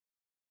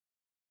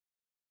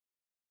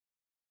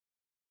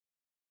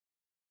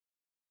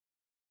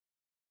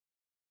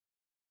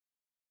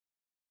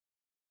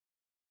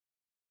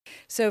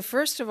So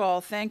first of all,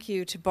 thank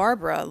you to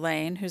Barbara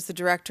Lane, who's the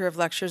Director of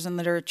Lectures and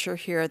Literature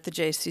here at the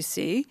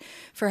JCC,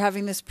 for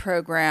having this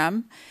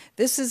program.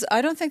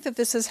 I don't think that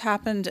this has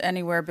happened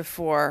anywhere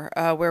before,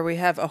 where we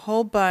have a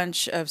whole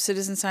bunch of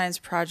citizen science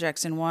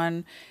projects in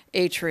one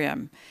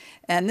atrium.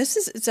 And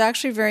it's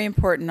actually very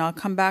important. I'll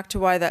come back to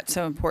why that's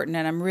so important,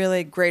 and I'm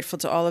really grateful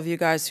to all of you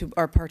guys who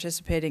are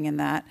participating in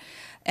that.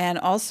 And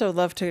also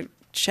love to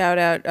shout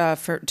out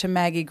to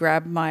Maggie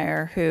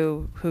Grabmeyer,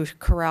 who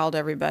corralled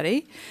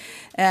everybody.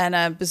 And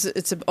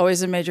it's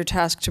always a major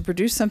task to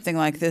produce something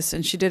like this,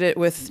 and she did it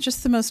with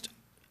just the most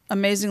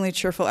amazingly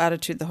cheerful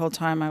attitude the whole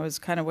time. I was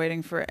kind of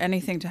waiting for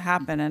anything to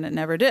happen, and it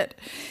never did.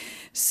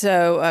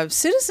 So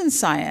citizen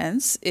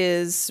science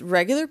is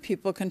regular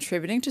people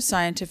contributing to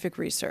scientific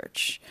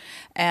research.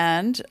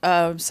 And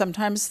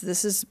sometimes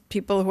this is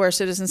people who are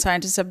citizen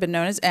scientists have been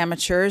known as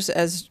amateurs,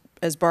 as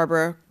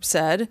Barbara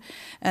said.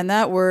 And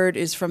that word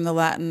is from the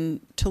Latin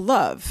to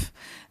love.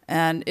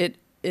 And it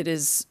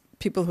is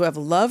people who have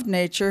loved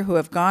nature, who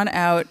have gone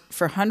out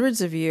for hundreds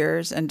of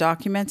years and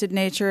documented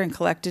nature and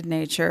collected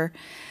nature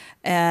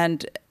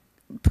and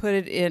put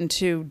it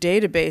into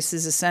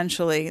databases,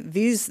 essentially.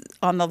 These,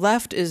 on the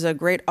left is a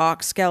great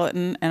ox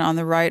skeleton, and on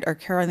the right are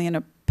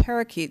Carolina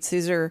parakeets.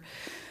 These are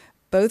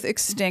both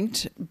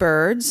extinct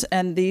birds,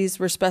 and these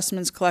were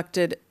specimens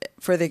collected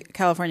for the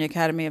California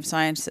Academy of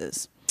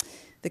Sciences.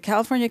 The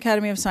California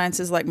Academy of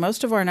Sciences, like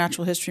most of our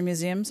natural history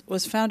museums,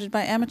 was founded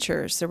by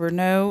amateurs. There were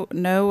no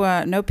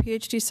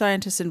PhD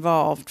scientists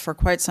involved for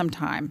quite some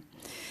time.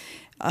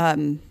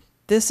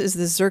 This is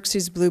the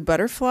Xerxes blue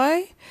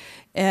butterfly,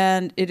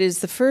 and it is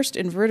the first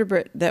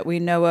invertebrate that we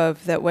know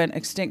of that went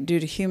extinct due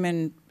to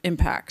human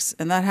impacts.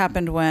 And that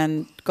happened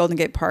when Golden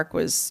Gate Park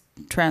was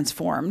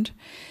transformed.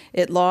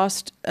 It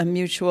lost a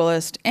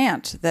mutualist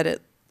ant that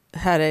it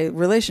had a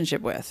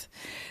relationship with.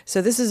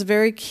 So this is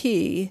very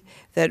key,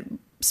 that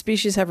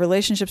species have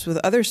relationships with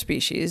other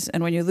species,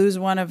 and when you lose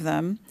one of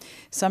them,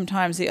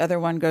 sometimes the other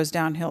one goes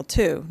downhill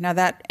too. Now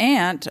that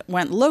ant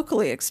went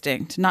locally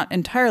extinct, not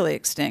entirely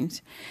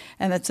extinct,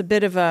 and that's a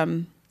bit of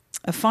a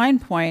fine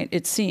point,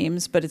 it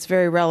seems, but it's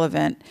very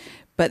relevant.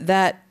 But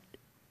that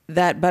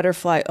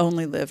butterfly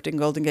only lived in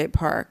Golden Gate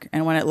Park,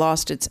 and when it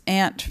lost its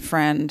ant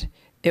friend,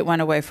 it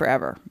went away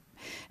forever.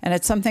 And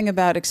it's something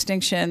about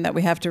extinction that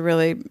we have to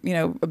really,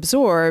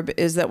 absorb,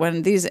 is that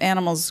when these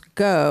animals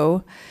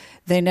go,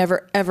 they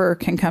never, ever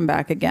can come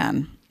back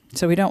again.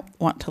 So we don't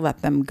want to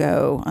let them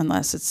go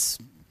unless it's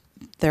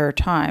their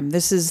time.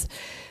 This is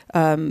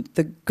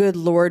the good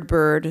lord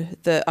bird,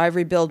 the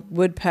ivory-billed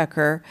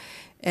woodpecker,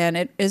 and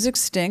it is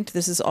extinct.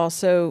 This is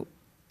also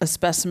a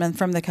specimen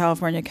from the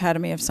California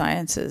Academy of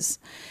Sciences.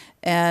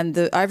 And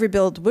the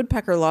ivory-billed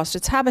woodpecker lost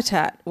its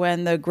habitat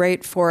when the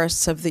great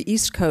forests of the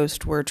East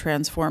Coast were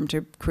transformed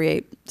to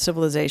create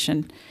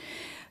civilization.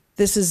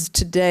 This is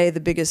today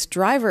the biggest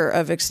driver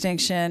of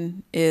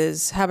extinction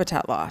is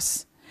habitat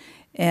loss.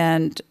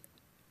 And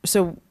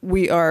so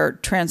we are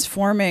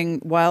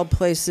transforming wild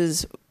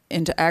places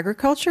into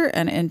agriculture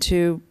and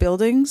into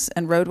buildings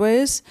and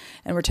roadways,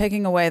 and we're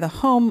taking away the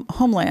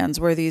homelands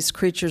where these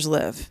creatures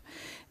live.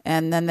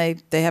 And then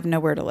they have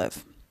nowhere to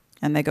live,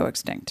 and they go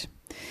extinct.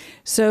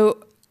 So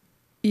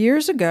 4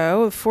 years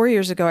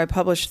ago, I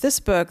published this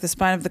book, The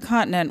Spine of the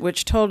Continent,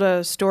 which told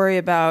a story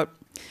about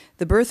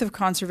the birth of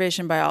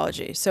conservation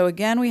biology. So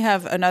again, we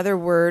have another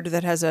word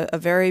that has a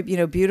very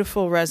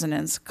beautiful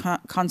resonance,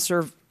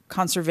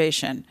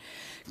 conservation.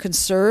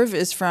 Conserve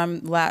is from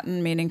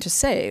Latin meaning to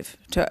save.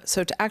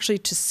 So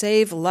to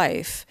save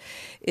life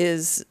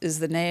is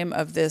the name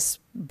of this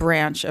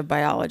branch of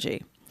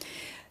biology.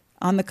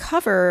 On the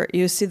cover,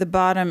 you see the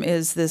bottom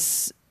is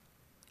this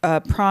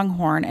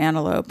pronghorn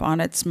antelope on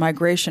its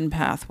migration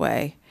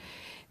pathway.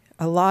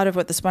 A lot of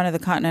what the Spine of the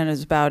Continent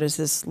is about is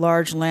this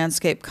large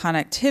landscape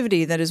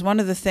connectivity that is one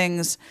of the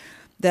things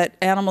that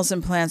animals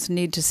and plants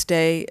need to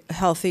stay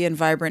healthy and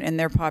vibrant in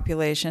their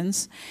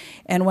populations.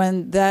 And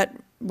when the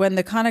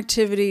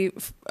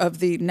connectivity of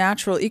the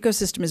natural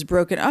ecosystem is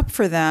broken up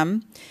for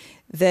them,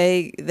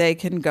 they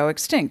can go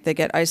extinct. They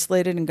get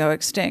isolated and go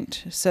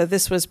extinct. So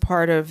this was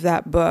part of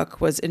that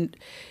book, was in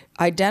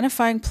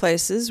identifying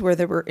places where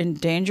there were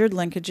endangered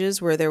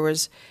linkages, where there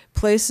was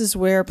places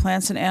where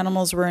plants and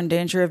animals were in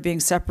danger of being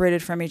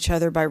separated from each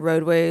other by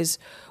roadways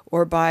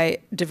or by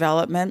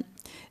development.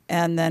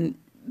 And then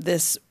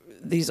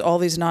all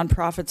these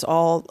nonprofits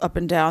all up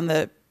and down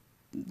the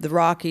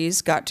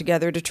Rockies got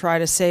together to try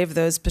to save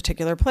those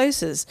particular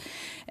places,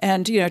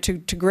 and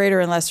to greater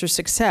and lesser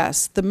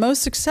success. The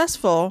most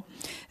successful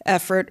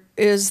effort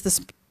is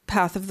the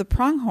path of the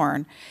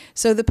pronghorn.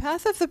 So the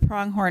path of the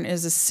pronghorn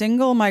is a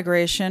single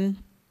migration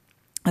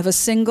of a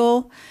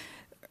single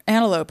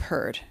antelope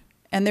herd,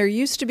 and there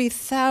used to be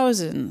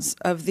thousands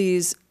of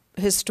these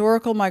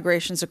historical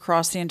migrations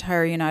across the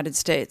entire United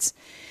States.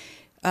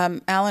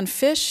 Alan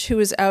Fish, who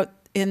is out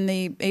in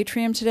the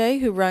atrium today,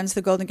 who runs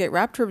the Golden Gate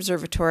Raptor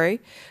Observatory,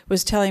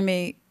 was telling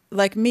me,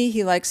 like me,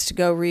 he likes to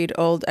go read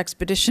old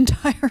expedition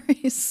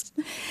diaries.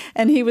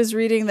 And he was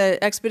reading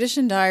the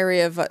expedition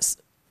diary of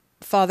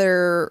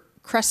Father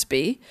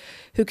Crespi,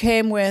 who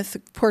came with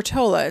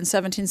Portola in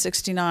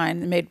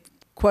 1769 and made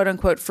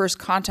quote-unquote first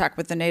contact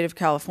with the native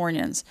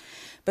Californians.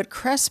 But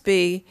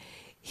Crespi,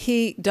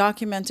 he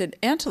documented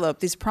antelope.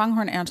 These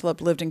pronghorn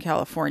antelope lived in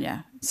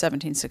California in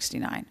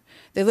 1769.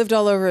 They lived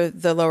all over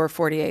the lower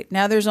 48.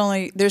 Now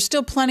there's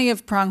still plenty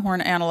of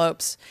pronghorn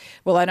antelopes.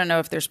 Well, I don't know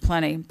if there's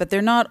plenty, but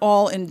they're not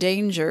all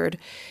endangered.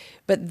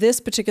 But this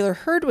particular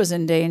herd was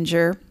in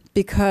danger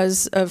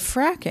because of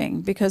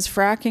fracking, because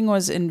fracking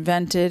was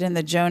invented in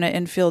the Jonah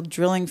infield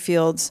drilling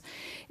fields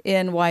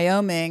in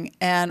Wyoming,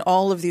 and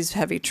all of these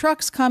heavy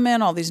trucks come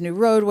in, all these new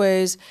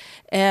roadways,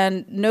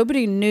 and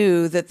nobody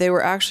knew that they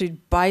were actually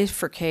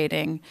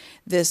bifurcating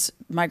this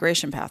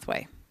migration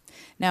pathway.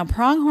 Now,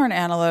 pronghorn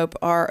antelope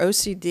are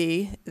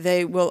OCD.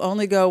 They will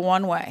only go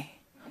one way.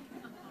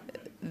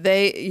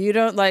 They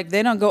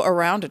don't go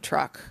around a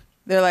truck.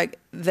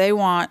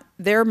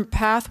 Their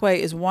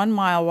pathway is 1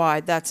 mile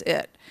wide. That's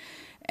it.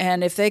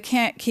 And if they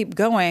can't keep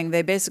going,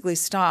 they basically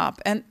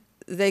stop. And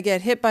they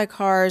get hit by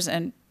cars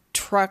and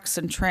trucks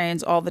and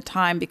trains all the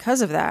time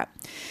because of that.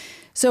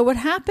 So what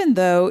happened,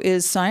 though,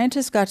 is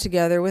scientists got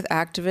together with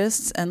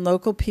activists and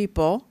local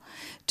people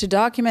to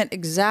document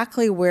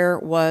exactly where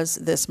was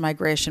this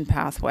migration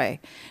pathway.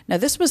 Now,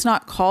 this was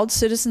not called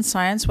citizen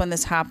science when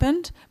this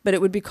happened, but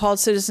it would be called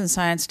citizen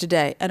science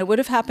today. And it would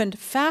have happened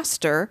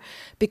faster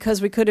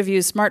because we could have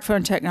used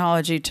smartphone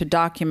technology to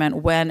document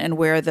when and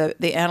where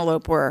the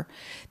antelope were.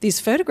 These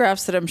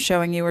photographs that I'm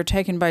showing you were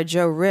taken by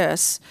Joe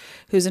Riss,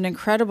 who's an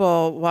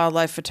incredible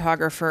wildlife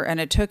photographer, and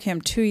it took him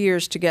 2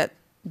 years to get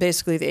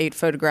basically the 8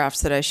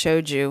 photographs that I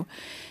showed you.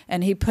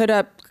 And he put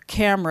up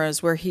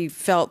cameras where he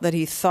thought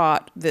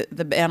that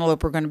the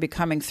antelope were going to be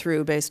coming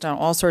through based on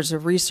all sorts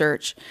of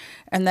research.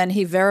 And then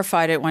he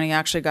verified it when he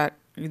actually got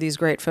these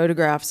great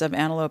photographs of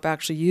antelope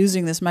actually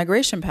using this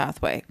migration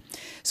pathway.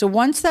 So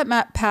once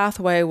that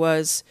pathway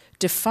was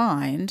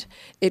defined,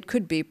 it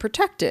could be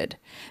protected.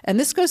 And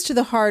this goes to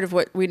the heart of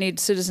what we need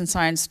citizen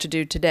science to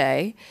do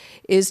today,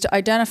 is to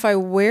identify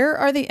where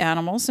are the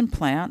animals and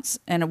plants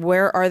and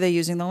where are they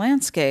using the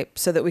landscape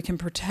so that we can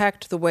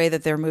protect the way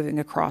that they're moving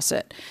across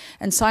it.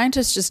 And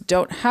scientists just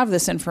don't have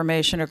this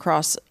information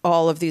across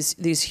all of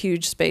these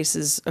huge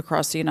spaces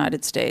across the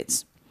United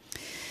States.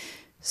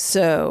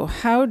 So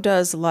how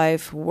does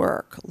life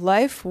work?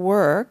 Life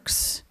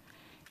works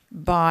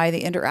by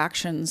the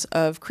interactions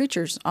of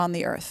creatures on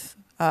the earth.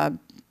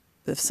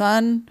 The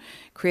sun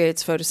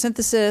creates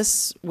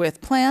photosynthesis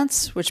with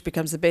plants, which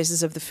becomes the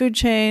basis of the food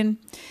chain.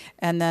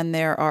 And then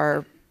there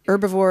are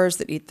herbivores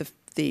that eat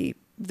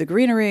the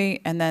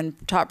greenery, and then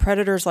top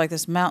predators like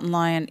this mountain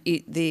lion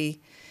eat the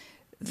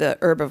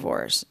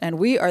herbivores. And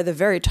we are the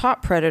very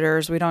top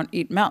predators. We don't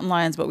eat mountain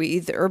lions, but we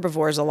eat the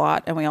herbivores a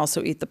lot, and we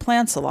also eat the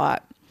plants a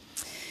lot.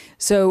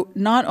 So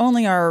not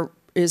only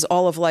is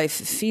all of life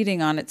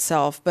feeding on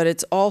itself, but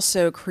it's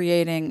also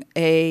creating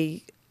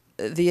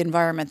the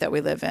environment that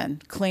we live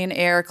in, clean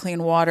air,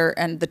 clean water,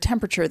 and the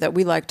temperature that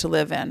we like to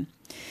live in.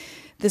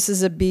 This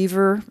is a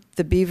beaver.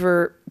 The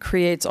beaver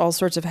creates all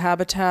sorts of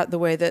habitat the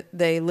way that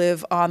they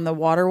live on the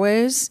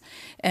waterways.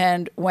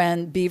 And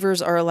when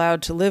beavers are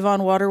allowed to live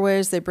on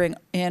waterways, they bring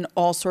in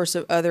all sorts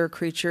of other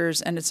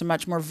creatures, and it's a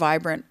much more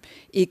vibrant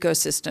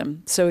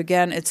ecosystem. So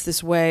again, it's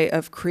this way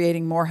of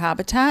creating more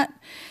habitat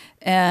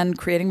and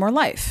creating more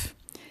life.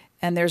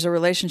 And there's a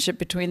relationship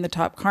between the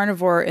top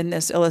carnivore in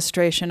this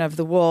illustration of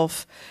the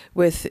wolf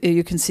with,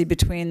 you can see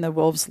between the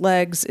wolf's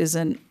legs is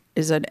an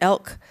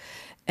elk,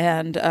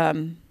 and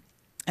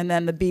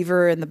then the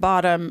beaver in the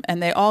bottom,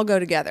 and they all go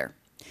together.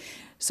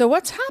 So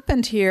what's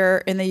happened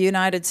here in the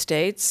United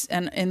States,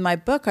 and in my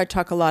book I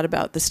talk a lot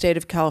about the state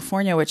of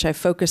California, which I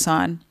focus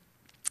on,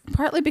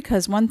 partly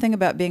because one thing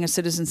about being a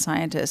citizen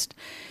scientist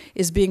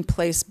is being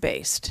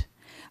place-based.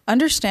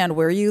 Understand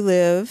where you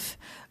live,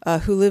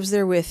 who lives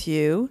there with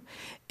you,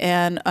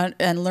 and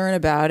learn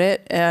about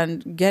it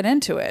and get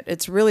into it.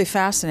 It's really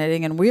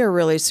fascinating, and we are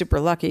really super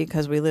lucky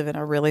because we live in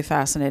a really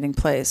fascinating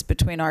place.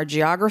 Between our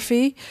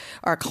geography,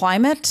 our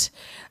climate,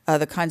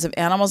 the kinds of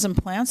animals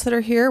and plants that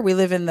are here, we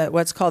live in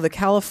what's called the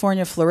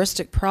California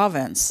Floristic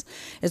Province.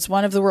 It's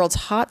one of the world's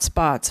hot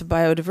spots of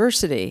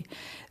biodiversity.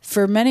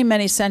 For many,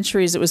 many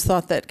centuries, it was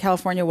thought that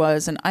California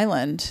was an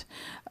island.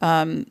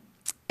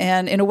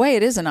 And in a way,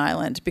 it is an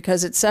island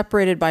because it's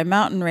separated by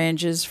mountain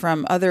ranges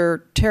from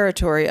other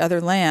territory,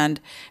 other land,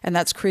 and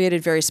that's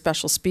created very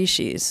special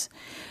species.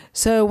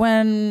 So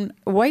when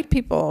white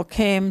people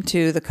came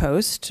to the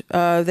coast,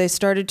 they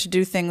started to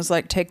do things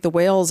like take the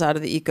whales out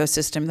of the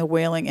ecosystem. The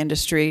whaling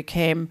industry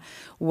came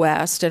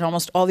west, and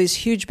almost all these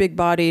huge,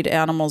 big-bodied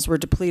animals were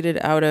depleted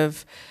out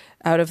of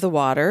the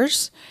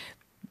waters.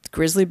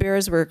 Grizzly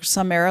bears were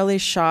summarily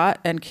shot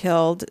and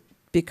killed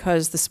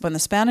because when the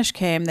Spanish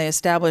came, they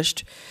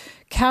established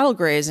cattle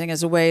grazing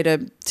as a way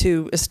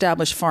to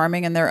establish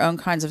farming and their own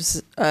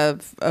kinds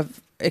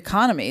of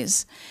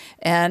economies.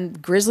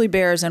 And grizzly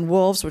bears and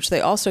wolves, which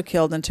they also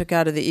killed and took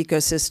out of the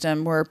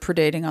ecosystem, were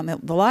predating on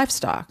the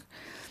livestock.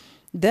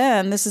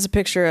 Then, this is a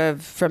picture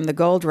from the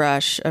gold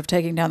rush of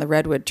taking down the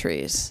redwood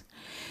trees.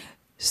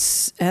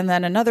 And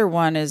then another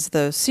one is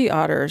the sea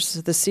otters.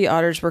 The sea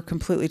otters were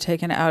completely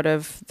taken out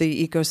of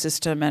the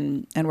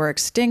ecosystem and were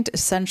extinct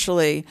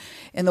essentially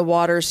in the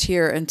waters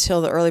here until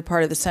the early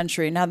part of the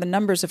century. Now the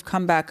numbers have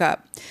come back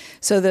up.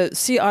 So the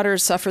sea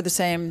otters suffer the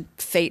same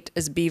fate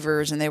as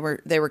beavers, and they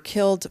were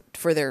killed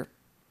for their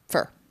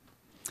fur.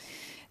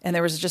 And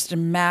there was just a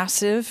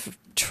massive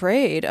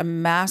trade, a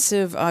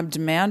massive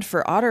demand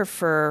for otter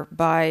fur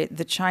by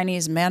the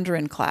Chinese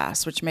Mandarin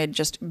class, which made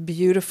just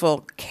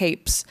beautiful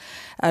capes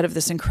out of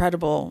this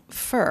incredible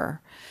fur.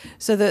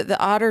 So the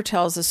otter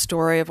tells a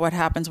story of what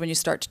happens when you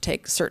start to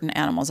take certain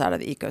animals out of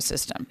the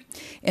ecosystem.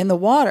 In the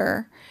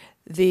water,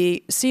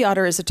 the sea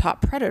otter is a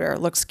top predator.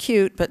 Looks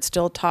cute, but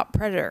still top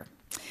predator.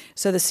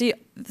 So the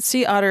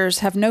sea otters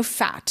have no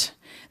fat.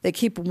 They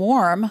keep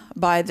warm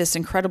by this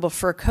incredible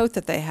fur coat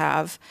that they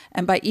have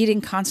and by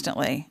eating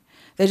constantly.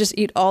 They just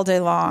eat all day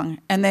long,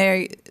 and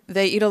they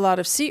eat a lot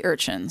of sea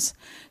urchins.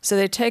 So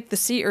they take the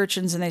sea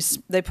urchins and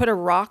they put a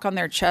rock on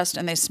their chest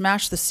and they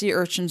smash the sea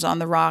urchins on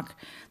the rock.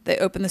 They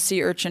open the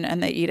sea urchin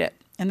and they eat it,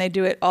 and they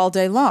do it all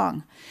day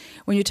long.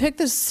 When you take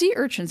the sea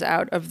urchins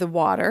out of the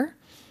water,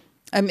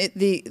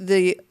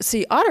 the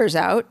sea otters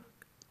out,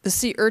 the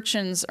sea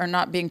urchins are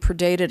not being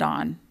predated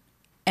on,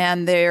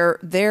 and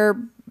their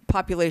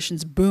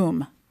populations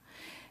boom,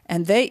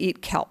 and they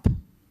eat kelp.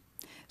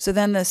 So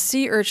then the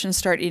sea urchins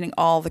start eating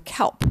all the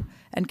kelp,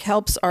 and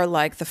kelps are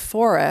like the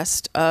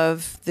forest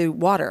of the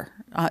water,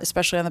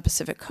 especially on the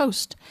Pacific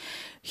coast.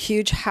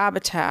 Huge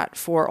habitat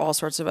for all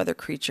sorts of other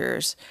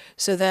creatures.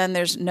 So then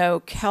there's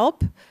no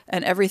kelp,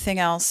 and everything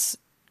else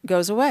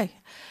goes away.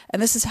 And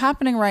this is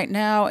happening right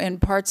now in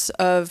parts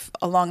of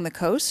along the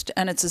coast,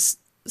 and it's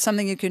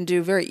something you can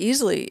do very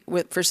easily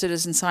for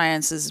citizen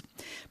science is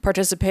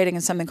participating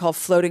in something called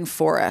floating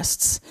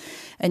forests.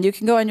 And you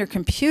can go on your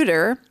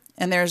computer,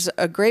 and there's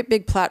a great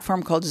big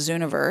platform called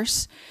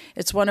Zooniverse.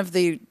 It's one of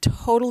the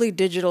totally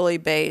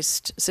digitally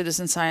based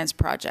citizen science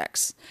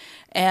projects.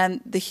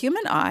 And the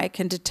human eye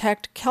can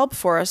detect kelp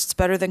forests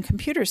better than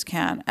computers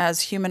can,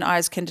 as human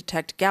eyes can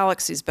detect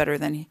galaxies better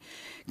than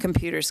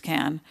computers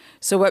can.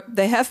 So what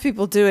they have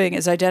people doing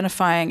is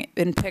identifying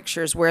in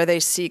pictures where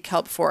they see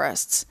kelp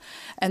forests.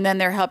 And then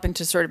they're helping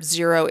to sort of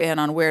zero in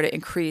on where to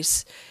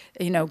increase,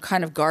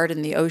 kind of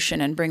garden the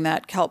ocean and bring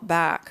that kelp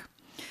back.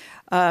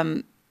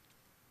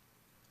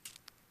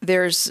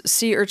 There's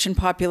sea urchin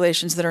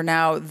populations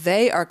that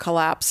they are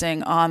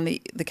collapsing on the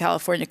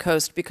California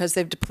coast because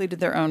they've depleted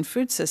their own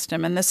food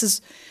system. And this is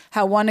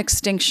how one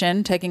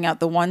extinction, taking out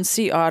the one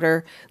sea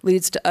otter,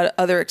 leads to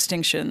other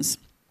extinctions.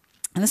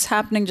 And this is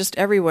happening just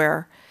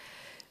everywhere.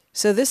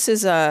 So this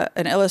is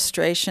an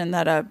illustration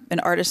that an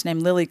artist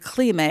named Lily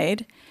Klee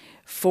made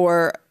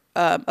for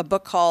a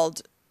book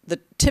called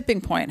The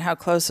Tipping Point, How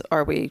Close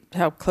Are We?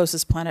 How Close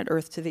is Planet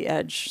Earth to the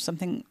Edge?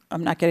 Something,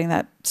 I'm not getting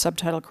that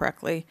subtitle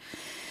correctly.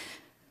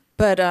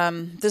 But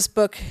this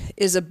book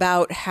is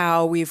about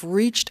how we've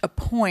reached a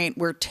point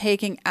where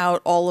taking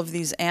out all of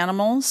these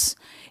animals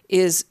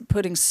is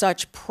putting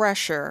such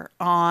pressure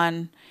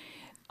on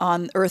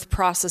Earth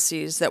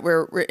processes that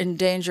we're in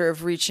danger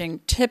of reaching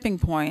tipping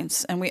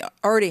points, and we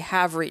already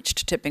have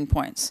reached tipping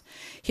points.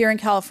 Here in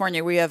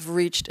California, we have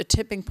reached a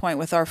tipping point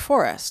with our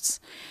forests.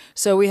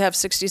 So we have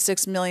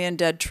 66 million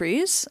dead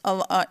trees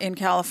in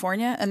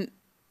California, and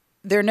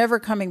they're never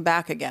coming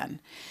back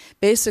again.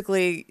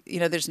 Basically,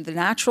 there's the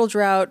natural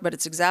drought, but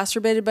it's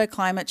exacerbated by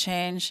climate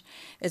change.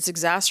 It's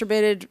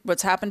exacerbated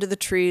what's happened to the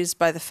trees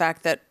by the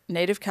fact that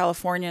native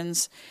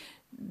Californians,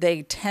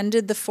 they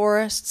tended the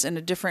forests in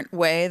a different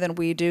way than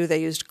we do.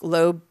 They used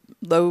low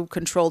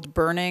controlled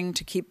burning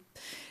to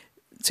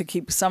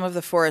keep some of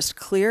the forest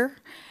clear.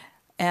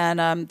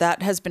 And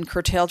that has been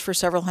curtailed for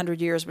several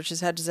hundred years, which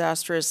has had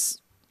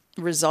disastrous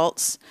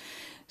results.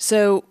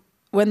 So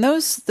when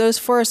those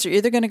forests are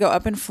either going to go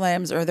up in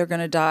flames or they're going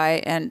to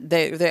die, and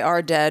they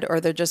are dead, or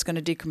they're just going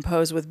to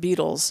decompose with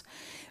beetles,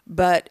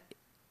 but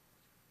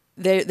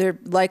they're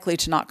likely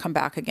to not come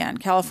back again.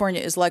 California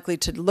is likely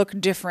to look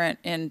different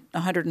in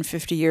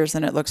 150 years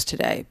than it looks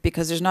today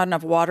because there's not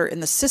enough water in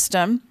the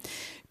system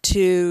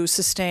to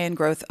sustain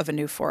growth of a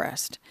new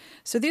forest.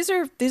 So these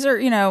are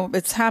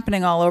it's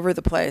happening all over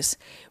the place.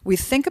 We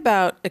think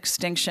about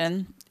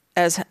extinction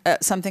as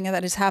something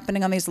that is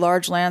happening on these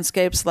large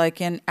landscapes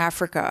like in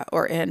Africa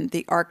or in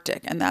the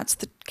Arctic, and that's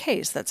the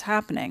case, that's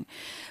happening.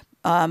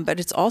 But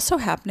it's also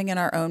happening in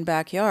our own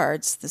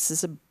backyards. This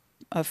is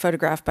a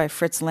photograph by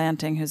Fritz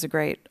Lanting, who's a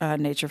great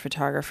nature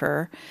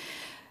photographer.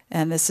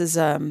 And this is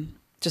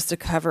just a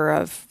cover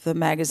of the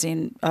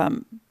magazine.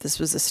 This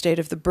was the State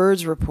of the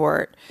Birds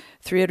report,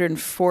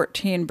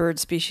 314 bird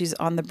species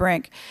on the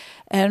brink,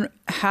 and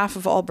half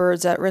of all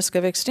birds at risk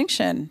of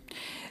extinction.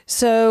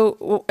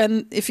 So,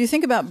 and if you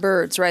think about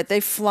birds, right, they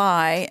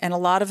fly, and a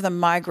lot of them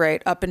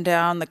migrate up and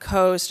down the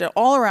coast and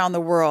all around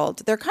the world.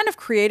 They're kind of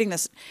creating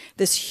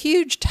this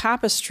huge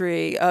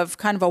tapestry of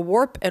kind of a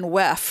warp and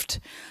weft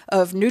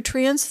of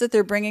nutrients that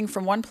they're bringing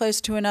from one place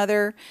to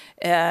another,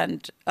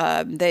 and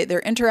they're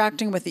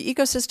interacting with the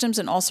ecosystems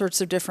in all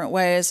sorts of different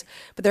ways,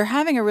 but they're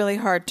having a really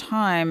hard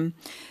time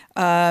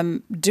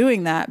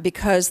doing that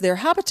because their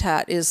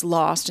habitat is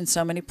lost in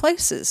so many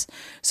places.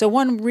 So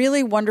one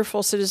really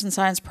wonderful citizen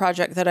science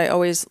project that I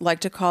always like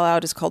to call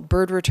out is called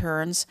Bird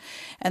Returns.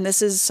 And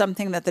this is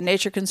something that the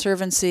Nature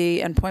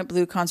Conservancy and Point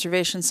Blue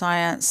Conservation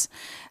Science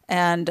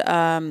and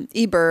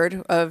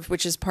eBird,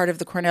 which is part of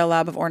the Cornell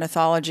Lab of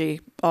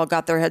Ornithology, all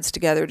got their heads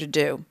together to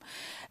do.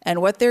 And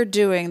what they're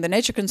doing, the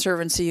Nature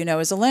Conservancy,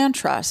 is a land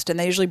trust, and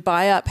they usually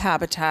buy up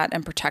habitat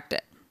and protect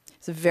it.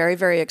 It's very,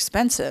 very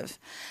expensive.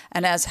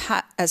 And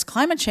as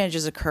climate change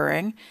is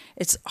occurring,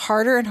 it's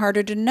harder and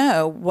harder to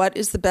know what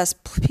is the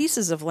best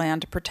pieces of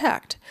land to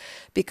protect,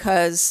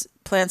 because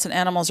plants and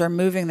animals are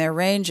moving their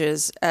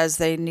ranges as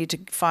they need to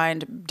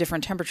find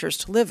different temperatures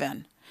to live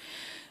in.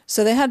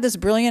 So they had this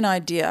brilliant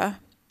idea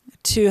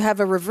to have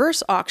a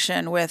reverse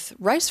auction with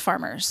rice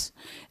farmers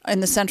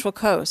in the Central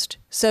Coast.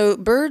 So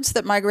birds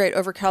that migrate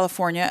over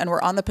California, and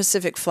we're on the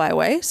Pacific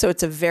Flyway, so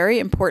it's a very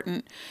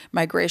important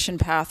migration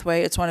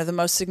pathway. It's one of the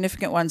most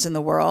significant ones in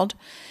the world.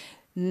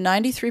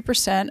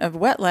 93% of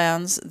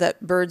wetlands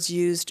that birds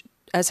used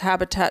as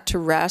habitat to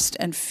rest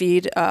and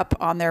feed up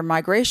on their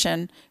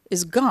migration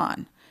is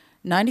gone.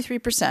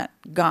 93%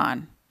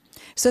 gone.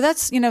 So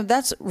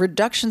that's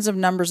reductions of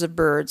numbers of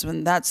birds.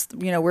 When that's,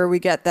 where we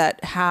get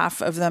that half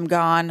of them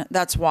gone,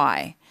 that's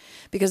why.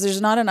 Because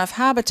there's not enough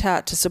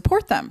habitat to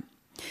support them.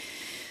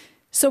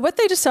 So what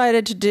they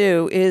decided to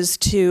do is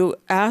to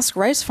ask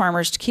rice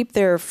farmers to keep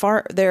their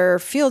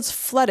fields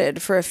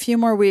flooded for a few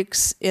more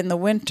weeks in the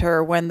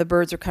winter when the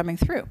birds are coming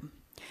through.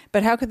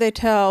 But how could they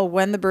tell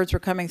when the birds were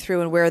coming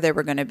through and where they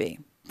were going to be?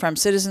 From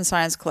citizen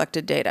science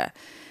collected data.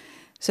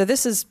 So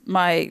this is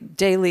my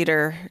day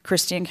leader,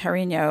 Christine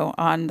Carino,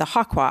 on the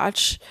hawk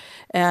watch.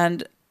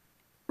 And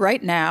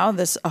right now,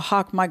 there's a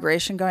hawk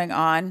migration going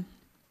on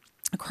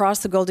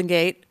across the Golden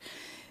Gate,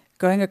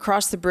 going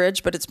across the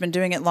bridge, but it's been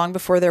doing it long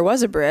before there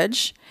was a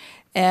bridge.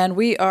 And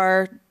we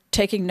are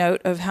taking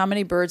note of how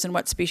many birds and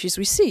what species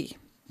we see.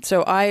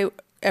 So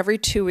every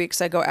 2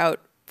 weeks, I go out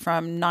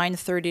from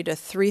 9:30 to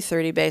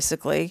 3:30,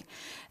 basically,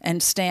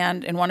 and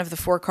stand in one of the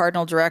 4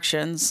 cardinal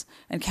directions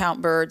and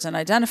count birds and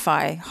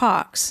identify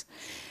hawks.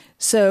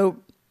 So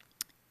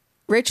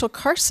Rachel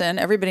Carson,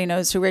 everybody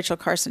knows who Rachel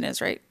Carson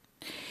is, right?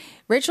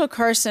 Rachel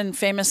Carson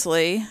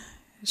famously,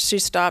 she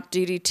stopped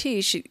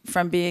DDT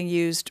from being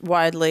used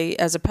widely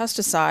as a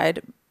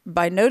pesticide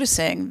by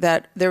noticing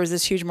that there was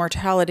this huge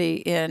mortality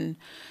in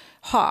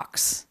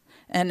hawks.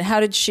 And how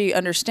did she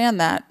understand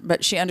that?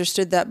 But she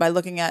understood that by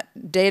looking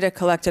at data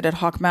collected at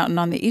Hawk Mountain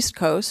on the East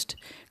Coast,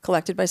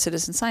 collected by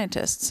citizen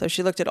scientists. So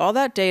she looked at all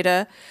that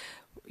data,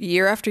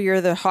 year after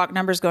year, the hawk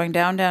numbers going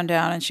down, down,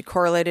 down, and she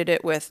correlated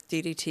it with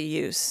DDT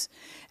use.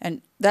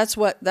 And that's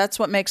what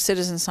makes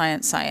citizen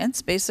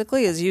science,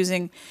 basically, is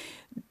using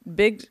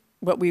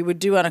what we would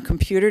do on a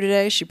computer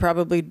today. She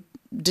probably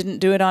didn't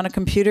do it on a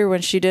computer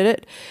when she did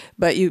it,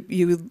 but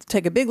you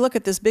take a big look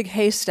at this big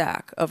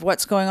haystack of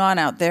what's going on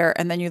out there,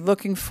 and then you're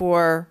looking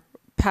for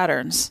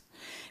patterns.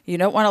 You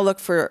don't want to look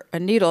for a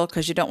needle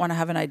because you don't want to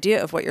have an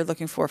idea of what you're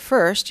looking for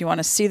first. You want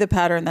to see the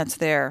pattern that's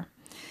there.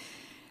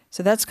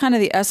 So that's kind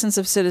of the essence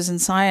of citizen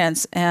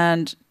science.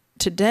 And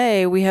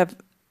today we have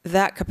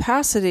that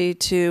capacity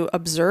to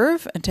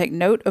observe and take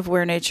note of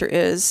where nature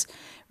is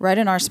right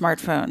in our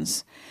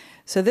smartphones.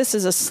 So this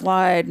is a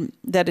slide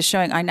that is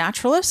showing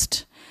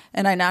iNaturalist.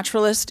 And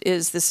iNaturalist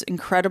is this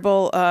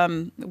incredible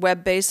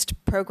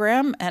web-based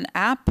program and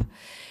app.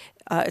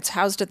 It's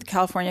housed at the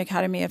California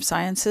Academy of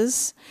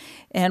Sciences.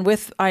 And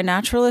with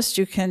iNaturalist,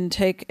 you can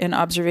take an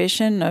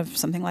observation of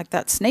something like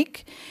that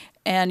snake.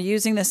 And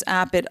using this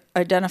app, it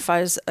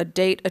identifies a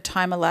date, a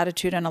time, a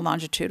latitude, and a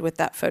longitude with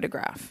that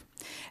photograph.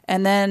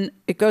 And then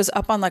it goes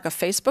up on like a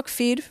Facebook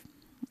feed,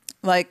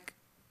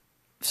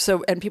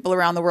 and people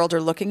around the world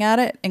are looking at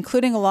it,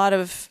 including a lot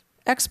of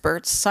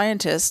experts,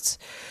 scientists,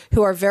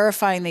 who are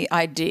verifying the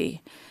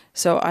ID.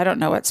 So I don't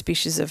know what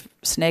species of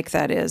snake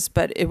that is,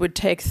 but it would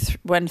take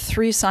when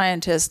 3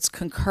 scientists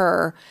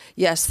concur,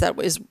 yes,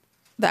 that is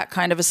that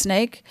kind of a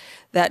snake,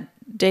 that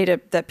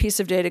piece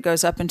of data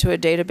goes up into a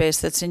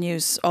database that's in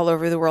use all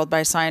over the world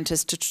by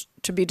scientists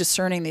to be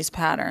discerning these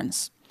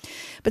patterns.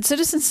 But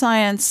citizen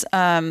science,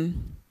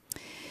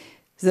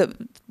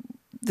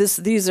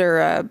 these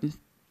are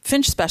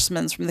finch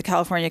specimens from the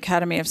California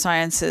Academy of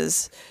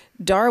Sciences.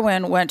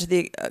 Darwin went to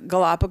the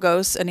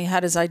Galapagos, and he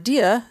had his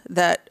idea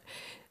that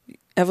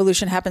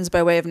evolution happens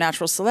by way of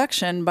natural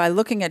selection by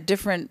looking at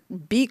different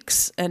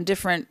beaks and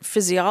different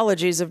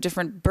physiologies of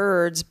different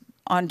birds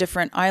on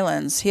different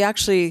islands. He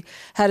actually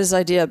had his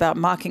idea about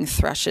mocking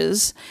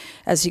thrushes,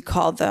 as he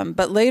called them.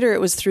 But later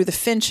it was through the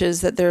finches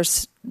that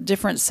there's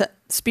different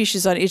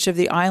species on each of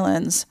the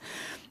islands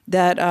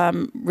that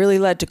really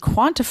led to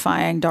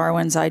quantifying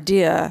Darwin's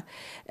idea.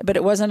 But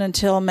it wasn't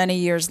until many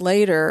years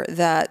later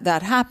that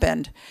that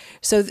happened.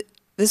 So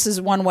this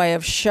is one way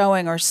of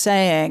showing or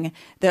saying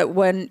that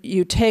when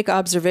you take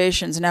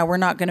observations, now we're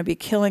not going to be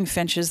killing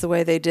finches the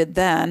way they did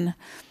then.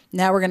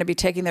 Now we're going to be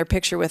taking their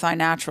picture with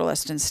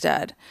iNaturalist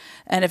instead.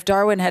 And if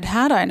Darwin had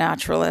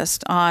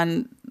iNaturalist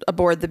on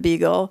aboard the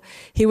Beagle,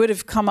 he would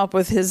have come up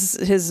with his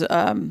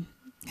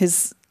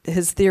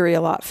his theory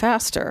a lot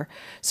faster.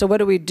 So what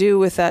do we do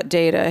with that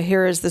data?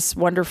 Here is this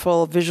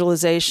wonderful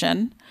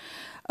visualization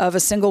of a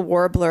single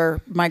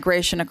warbler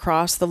migration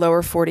across the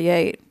lower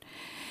 48.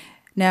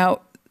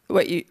 Now,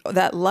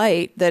 that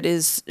light that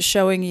is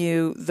showing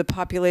you the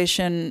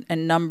population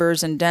and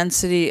numbers and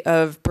density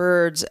of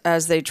birds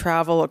as they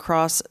travel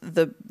across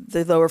the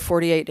lower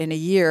 48 in a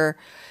year,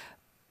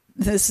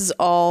 this is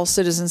all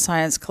citizen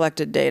science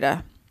collected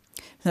data.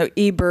 So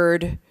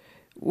eBird,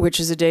 which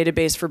is a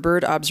database for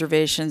bird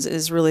observations,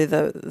 is really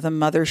the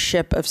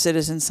mothership of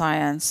citizen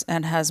science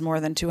and has more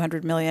than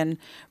 200 million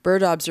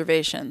bird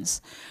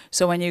observations.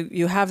 So when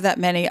you have that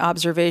many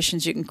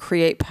observations, you can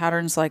create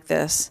patterns like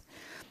this.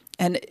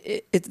 And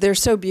they're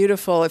so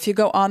beautiful. If you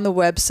go on the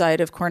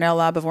website of Cornell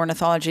Lab of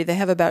Ornithology, they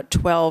have about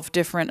 12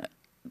 different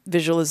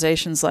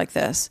visualizations like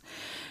this.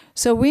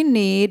 So we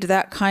need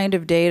that kind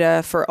of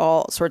data for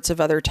all sorts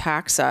of other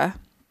taxa.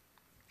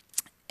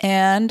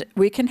 And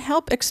we can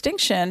help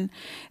extinction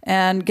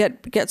and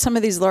get some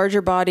of these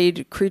larger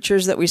bodied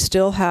creatures that we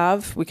still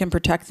have. We can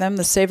protect them.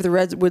 The Save the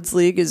Redwoods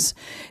League is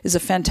a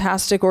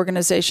fantastic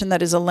organization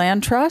that is a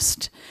land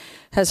trust,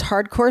 has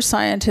hardcore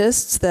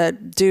scientists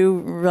that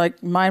do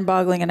like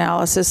mind-boggling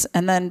analysis,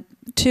 and then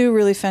two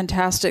really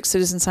fantastic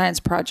citizen science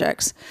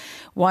projects.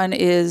 One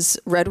is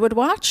Redwood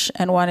Watch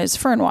and one is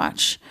Fern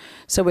Watch.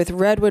 So with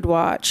Redwood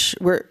Watch,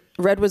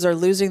 redwoods are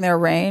losing their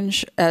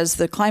range as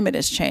the climate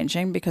is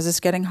changing because it's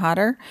getting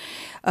hotter.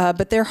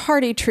 But they're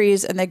hardy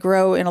trees and they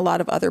grow in a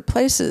lot of other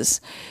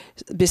places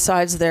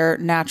besides their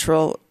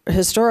natural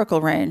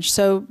historical range.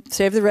 So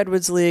Save the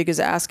Redwoods League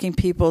is asking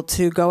people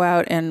to go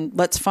out and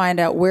let's find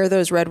out where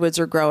those redwoods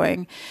are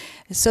growing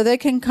so they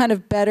can kind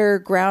of better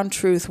ground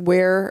truth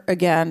where,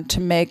 again,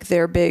 to make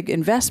their big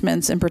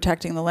investments in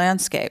protecting the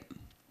landscape.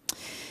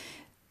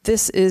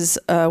 This is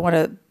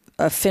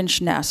a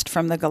finch nest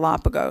from the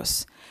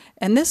Galapagos.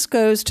 And this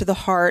goes to the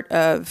heart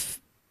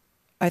of,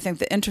 I think,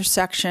 the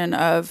intersection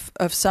of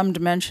some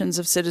dimensions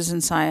of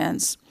citizen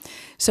science.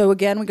 So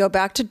again, we go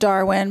back to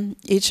Darwin.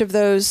 Each of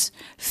those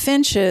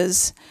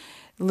finches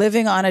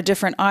living on a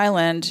different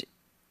island,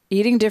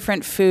 eating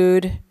different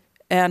food,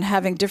 and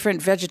having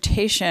different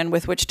vegetation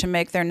with which to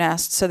make their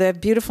nests. So they have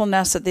beautiful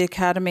nests at the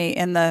Academy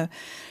in the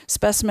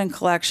specimen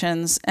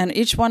collections, and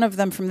each one of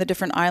them from the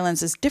different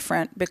islands is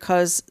different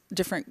because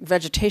different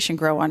vegetation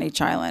grow on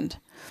each island.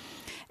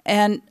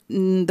 And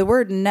the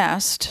word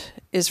nest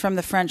is from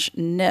the French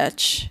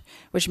niche,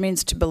 which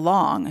means to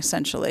belong,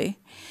 essentially.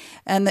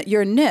 And that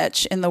your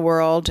niche in the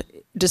world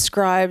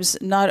describes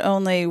not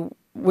only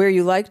where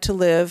you like to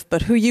live,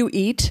 but who you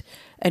eat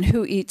and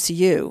who eats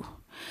you.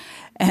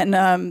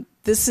 And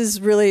this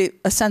is really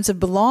a sense of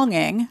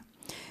belonging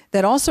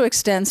that also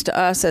extends to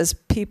us as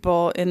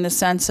people in the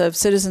sense of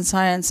citizen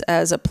science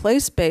as a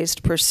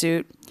place-based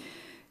pursuit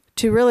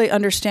to really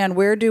understand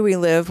where do we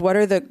live, what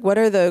are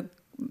the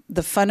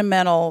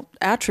fundamental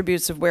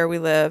attributes of where we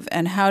live,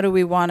 and how do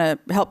we want to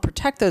help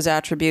protect those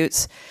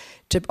attributes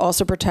to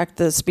also protect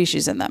the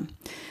species in them.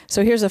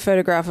 So here's a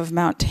photograph of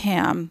Mount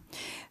Tam,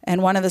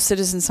 and one of the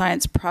citizen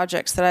science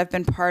projects that I've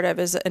been part of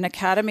is an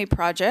academy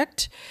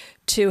project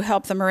to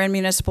help the Marin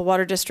Municipal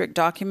Water District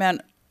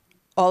document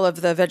all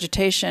of the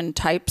vegetation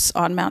types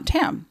on Mount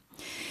Tam.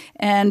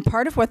 And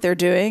part of what they're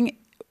doing,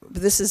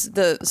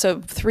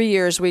 so 3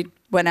 years we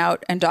went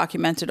out and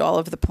documented all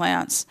of the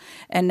plants.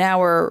 And now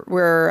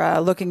we're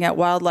looking at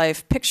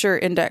wildlife picture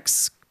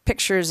index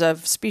pictures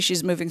of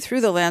species moving through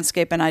the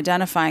landscape and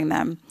identifying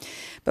them.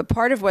 But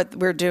part of what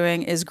we're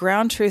doing is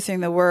ground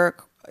truthing the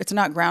work. It's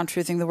not ground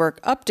truthing the work,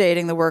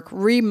 updating the work,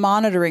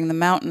 remonitoring the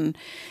mountain.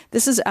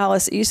 This is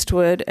Alice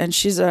Eastwood, and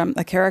she's a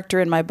character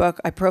in my book.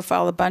 I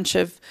profile a bunch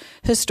of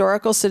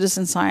historical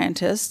citizen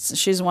scientists.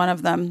 She's one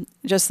of them,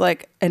 just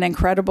like an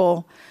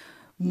incredible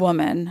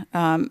woman.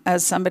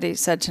 As somebody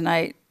said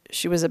tonight,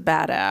 she was a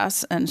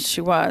badass, and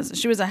she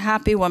was a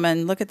happy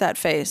woman. Look at that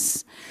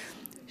face.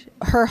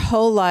 Her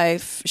whole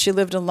life, she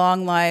lived a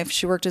long life.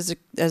 She worked as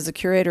the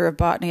curator of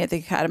botany at the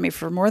Academy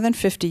for more than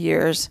 50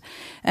 years,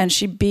 and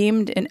she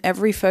beamed in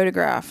every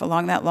photograph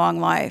along that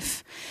long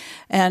life.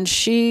 And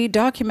she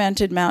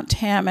documented Mount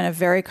Tam in a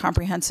very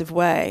comprehensive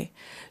way.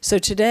 So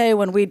today,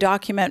 when we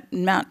document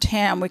Mount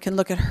Tam, we can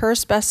look at her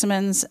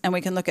specimens and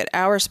we can look at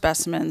our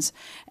specimens,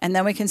 and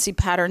then we can see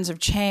patterns of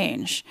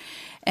change.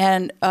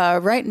 And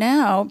right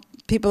now,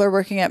 people are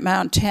working at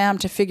Mount Tam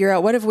to figure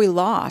out what have we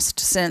lost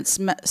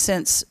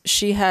since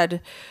she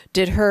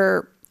did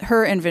her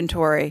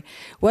inventory.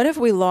 What have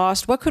we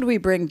lost? What could we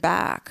bring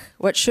back?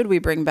 What should we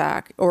bring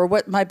back? Or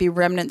what might be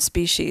remnant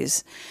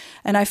species?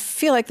 And I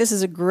feel like this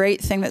is a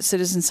great thing that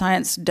citizen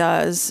science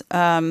does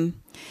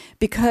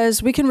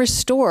because we can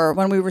restore.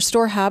 When we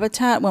restore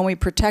habitat, when we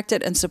protect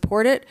it and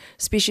support it,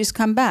 species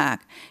come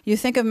back. You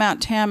think of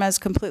Mount Tam as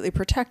completely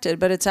protected,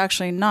 but it's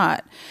actually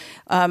not.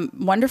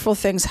 Wonderful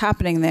things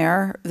happening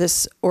there.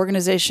 This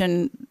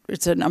organization,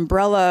 it's an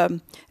umbrella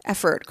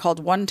effort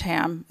called One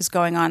Tam is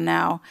going on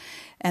now.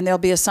 And there'll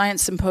be a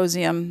science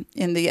symposium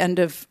in the end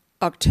of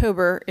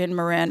October in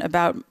Marin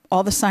about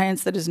all the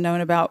science that is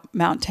known about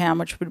Mount Tam,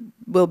 which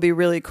will be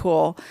really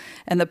cool.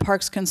 And the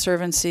Parks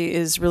Conservancy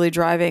is really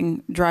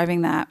driving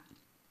that.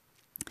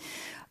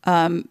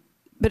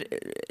 But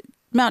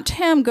Mount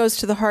Tam goes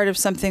to the heart of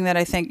something that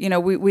I think,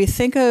 we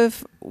think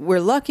of,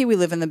 we're lucky, we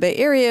live in the Bay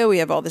Area, we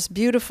have all this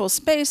beautiful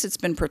space, it's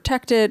been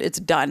protected, it's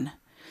done.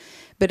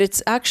 But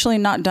it's actually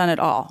not done at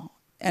all.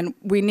 And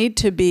we need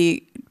to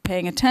be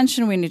paying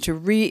attention. We need to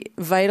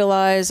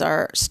revitalize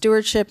our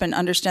stewardship and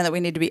understand that we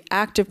need to be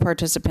active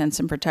participants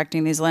in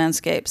protecting these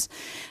landscapes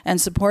and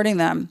supporting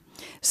them.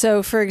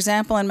 So, for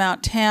example, in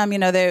Mount Tam,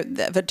 they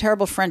have a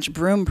terrible French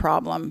broom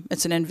problem.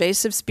 It's an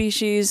invasive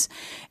species,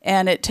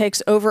 and it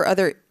takes over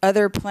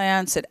other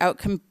plants. It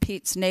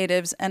outcompetes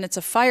natives, and it's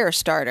a fire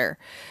starter.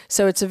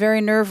 So it's a very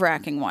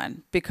nerve-wracking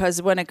one,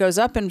 because when it goes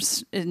up in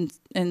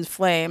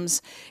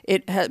flames,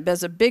 it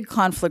has a big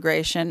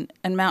conflagration,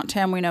 and Mount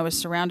Tam, we know, is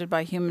surrounded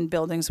by human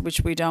buildings,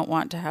 which we don't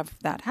want to have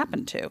that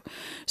happen to.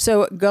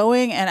 So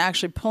going and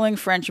actually pulling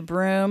French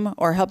broom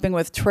or helping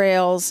with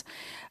trails,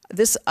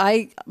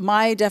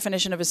 my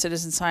definition of a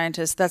citizen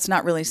scientist, that's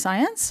not really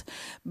science,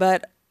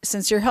 but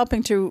since you're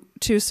helping to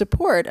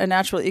support a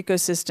natural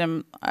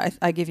ecosystem,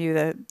 I give you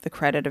the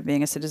credit of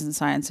being a citizen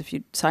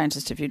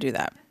scientist if you do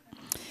that.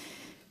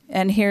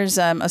 And here's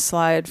a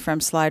slide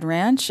from Slide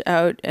Ranch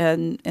out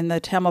in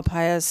the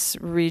Tamalpais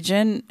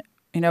region,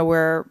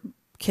 where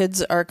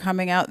kids are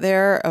coming out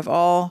there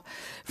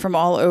from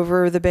all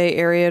over the Bay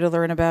Area to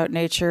learn about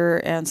nature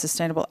and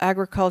sustainable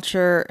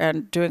agriculture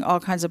and doing all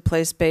kinds of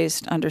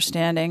place-based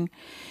understanding.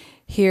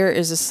 Here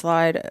is a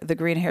slide, the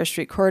Green Hair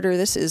Street Corridor.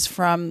 This is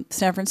from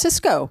San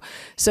Francisco.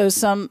 So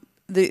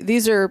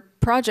these are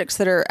projects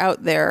that are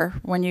out there.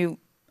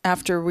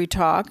 After we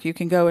talk, you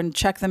can go and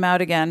check them out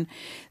again.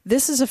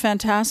 This is a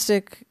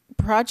fantastic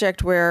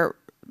project where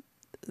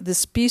the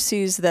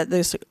species that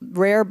this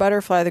rare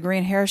butterfly, the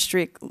green hair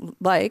streak,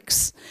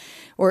 likes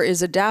or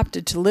is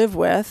adapted to live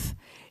with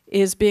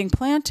is being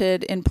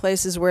planted in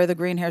places where the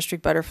green hair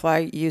streak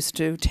butterfly used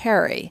to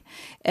tarry.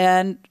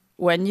 And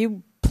when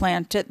you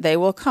plant it, they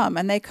will come,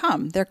 and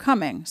they're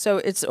coming. So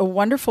it's a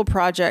wonderful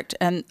project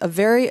and a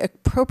very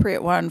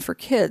appropriate one for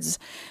kids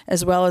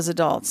as well as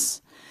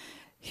adults.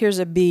 Here's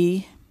a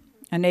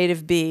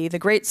native bee. The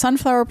Great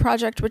Sunflower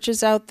Project, which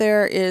is out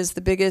there, is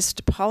the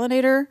biggest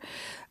pollinator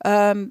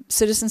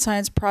citizen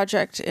science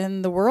project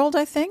in the world,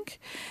 I think.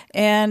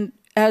 And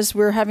as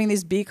we're having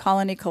these bee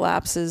colony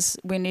collapses,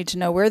 we need to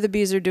know where the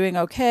bees are doing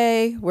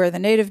okay, where the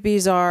native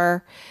bees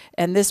are,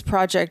 and this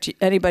project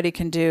anybody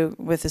can do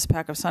with this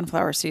pack of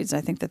sunflower seeds,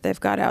 I think, that they've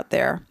got out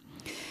there.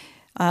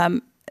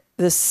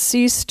 The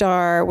Sea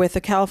Star with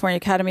the California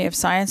Academy of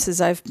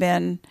Sciences, I've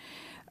been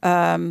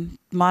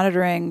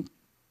monitoring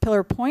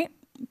Pillar Point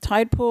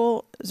Tide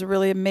Pool is a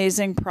really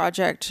amazing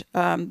project.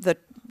 The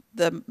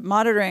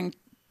monitoring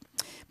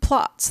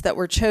plots that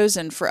were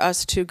chosen for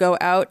us to go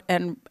out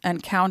and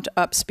count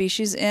up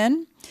species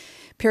in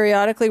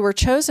periodically were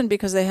chosen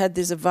because they had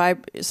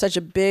such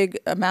a big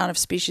amount of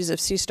species of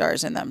sea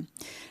stars in them.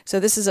 So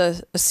this is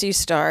a sea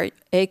star,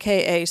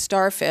 aka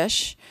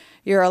starfish.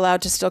 You're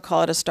allowed to still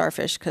call it a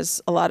starfish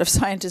because a lot of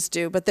scientists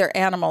do, but they're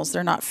animals,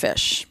 they're not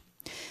fish.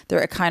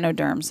 They're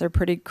echinoderms, they're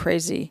pretty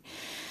crazy.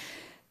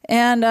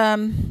 And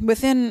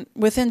within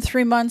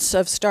 3 months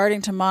of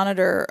starting to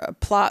monitor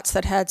plots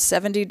that had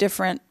 70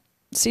 different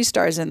sea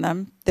stars in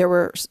them, there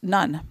were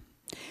none.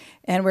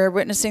 And we're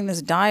witnessing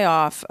this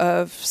die-off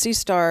of sea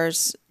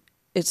stars.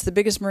 It's the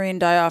biggest marine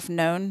die-off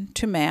known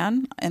to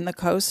man on the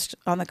coast.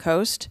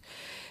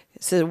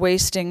 It's a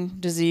wasting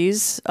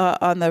disease.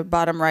 On the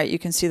bottom right, you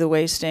can see the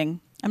wasting.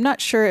 I'm not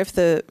sure if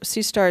the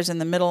sea stars in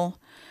the middle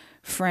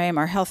frame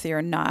are healthy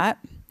or not.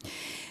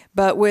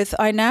 But with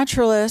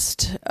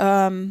iNaturalist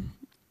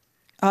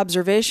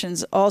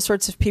observations, all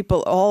sorts of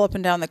people all up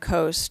and down the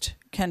coast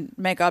can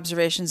make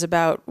observations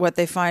about what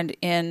they find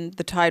in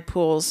the tide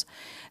pools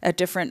at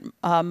different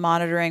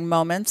monitoring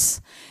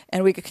moments.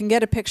 And we can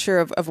get a picture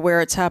of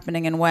where it's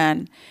happening and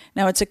when.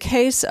 Now, it's a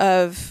case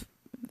of,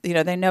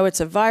 they know it's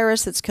a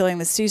virus that's killing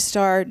the sea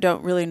star,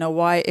 don't really know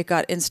why it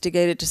got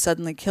instigated to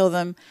suddenly kill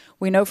them.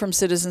 We know from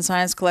citizen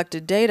science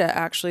collected data,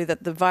 actually,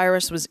 that the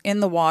virus was in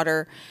the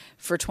water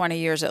for 20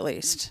 years at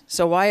least.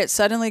 So why it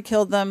suddenly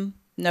killed them,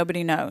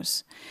 nobody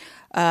knows.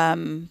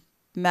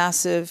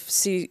 Massive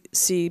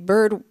sea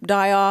bird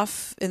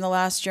die-off in the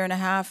last year and a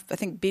half. I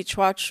think Beach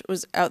Watch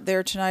was out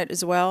there tonight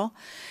as well.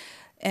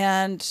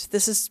 And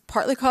this is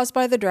partly caused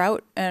by the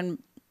drought, and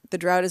the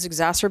drought is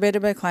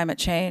exacerbated by climate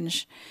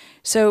change.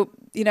 So,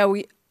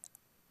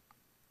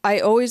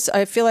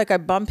 I feel like I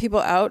bum people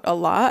out a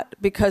lot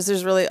because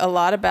there's really a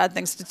lot of bad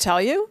things to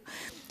tell you.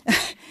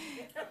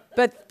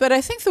 But I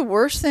think the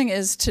worst thing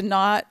is to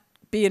not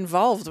be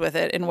involved with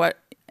it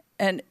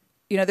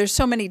there's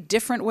so many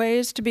different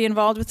ways to be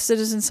involved with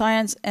citizen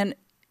science, and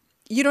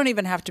you don't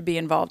even have to be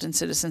involved in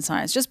citizen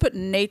science. Just put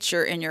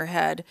nature in your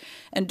head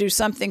and do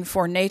something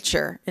for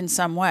nature in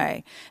some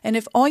way. And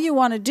if all you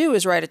want to do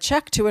is write a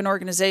check to an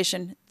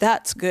organization,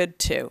 that's good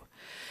too.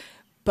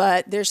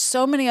 But there's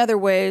so many other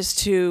ways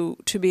to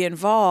be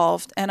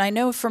involved. And I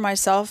know for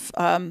myself,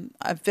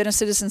 I've been a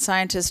citizen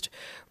scientist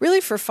really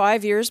for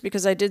 5 years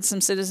because I did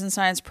some citizen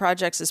science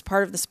projects as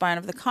part of the Spine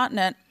of the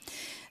Continent.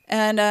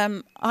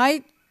 And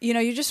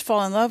you just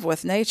fall in love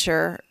with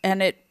nature,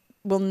 and it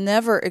will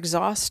never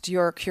exhaust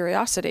your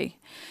curiosity.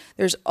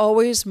 There's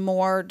always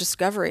more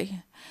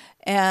discovery.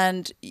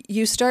 And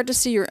you start to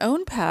see your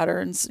own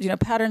patterns,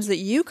 patterns that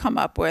you come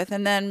up with.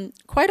 And then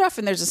quite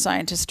often there's a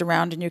scientist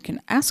around and you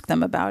can ask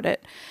them about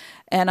it.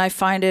 And I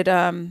find it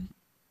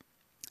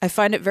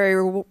very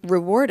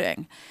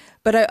rewarding.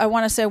 But I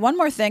want to say one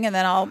more thing, and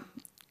then I'll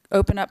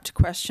open up to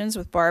questions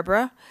with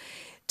Barbara.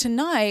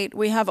 Tonight,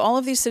 we have all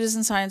of these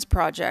citizen science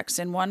projects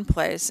in one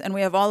place, and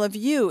we have all of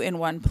you in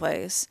one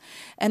place.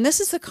 And this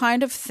is the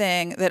kind of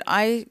thing that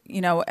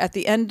at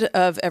the end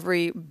of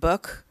every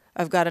book,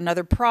 I've got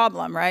another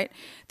problem, right?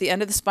 The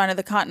end of the Spine of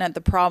the Continent,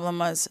 the problem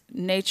was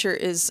nature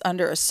is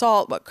under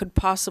assault. What could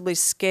possibly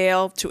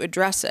scale to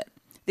address it?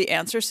 The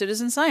answer,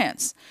 citizen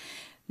science.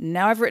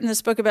 Now I've written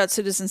this book about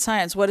citizen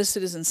science. What does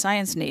citizen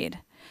science need?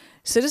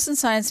 Citizen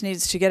science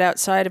needs to get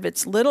outside of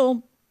its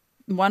little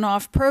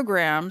one-off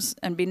programs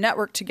and be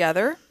networked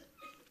together.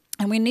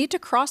 And we need to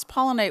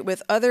cross-pollinate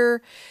with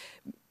other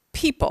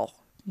people,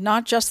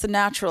 not just the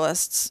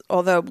naturalists,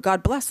 although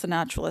God bless the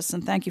naturalists,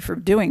 and thank you for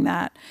doing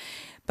that.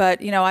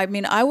 But,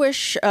 I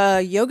wish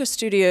yoga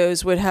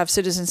studios would have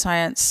citizen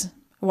science.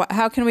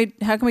 How can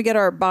we get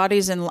our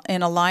bodies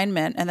in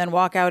alignment and then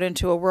walk out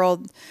into a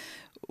world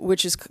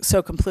which is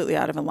so completely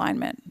out of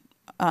alignment?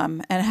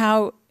 And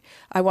how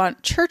I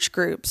want church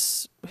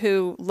groups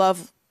who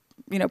love,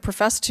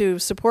 profess to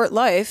support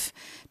life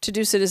to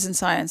do citizen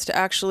science, to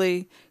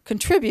actually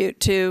contribute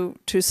to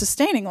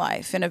sustaining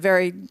life in a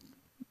very,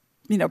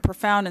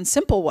 profound and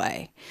simple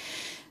way.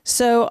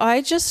 So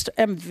I just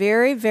am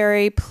very,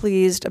 very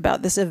pleased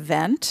about this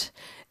event,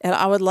 and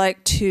I would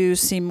like to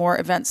see more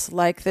events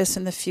like this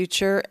in the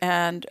future,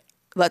 and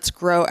let's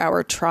grow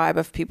our tribe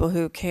of people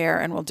who care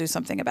and will do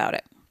something about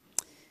it.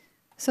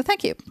 So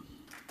thank you.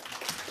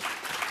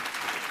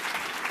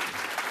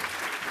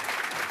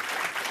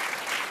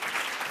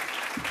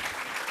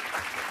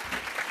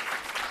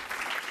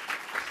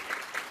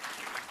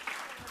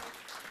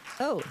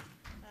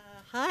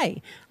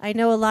 Hi. I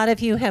know a lot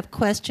of you have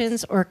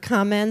questions or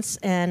comments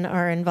and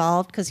are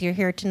involved because you're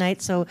here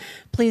tonight, so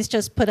please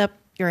just put up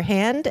your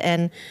hand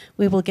and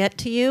we will get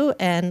to you,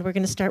 and we're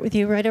going to start with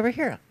you right over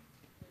here.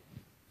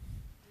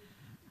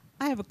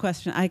 I have a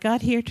question. I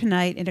got here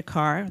tonight in a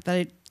car that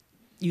I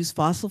use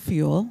fossil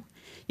fuel.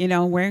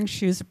 Wearing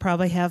shoes that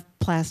probably have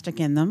plastic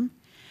in them.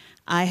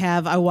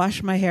 I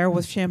wash my hair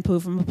with shampoo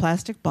from a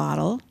plastic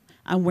bottle.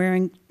 I'm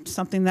wearing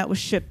something that was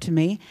shipped to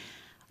me.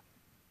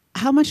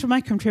 How much am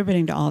I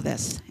contributing to all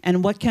this?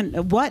 And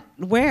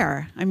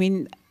where?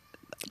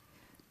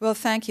 Well,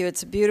 thank you.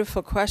 It's a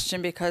beautiful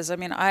question because,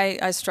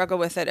 I struggle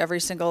with it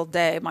every single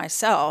day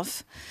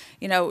myself.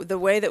 The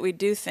way that we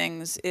do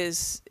things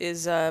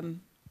is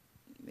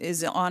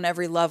on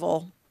every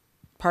level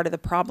part of the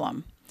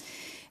problem.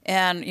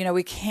 And,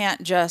 we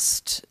can't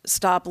just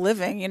stop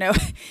living,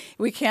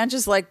 We can't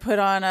just put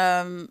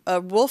on a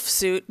wolf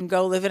suit and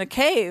go live in a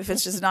cave.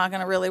 It's just not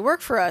going to really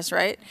work for us,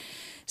 right?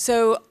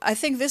 So I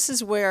think this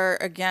is where,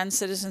 again,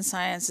 citizen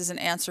science is an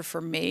answer for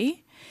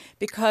me,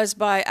 because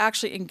by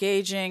actually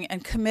engaging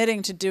and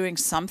committing to doing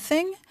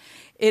something,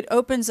 it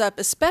opens up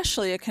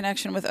especially a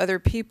connection with other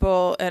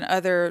people and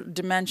other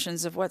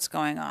dimensions of what's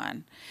going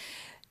on.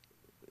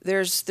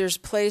 There's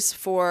place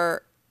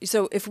for,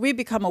 so if we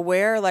become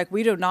aware,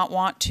 we do not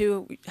want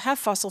to have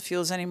fossil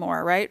fuels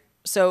anymore, right?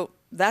 So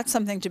that's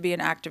something to be an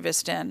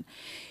activist in.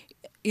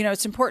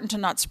 It's important to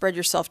not spread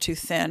yourself too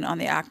thin on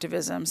the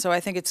activism. So I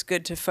think it's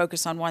good to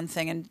focus on one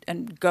thing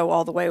and go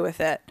all the way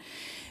with it.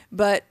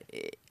 But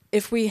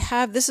if we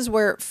have, this is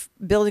where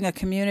building a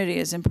community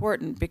is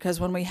important, because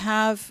when we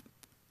have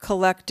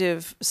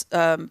collective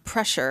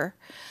pressure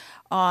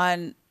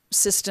on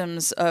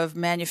systems of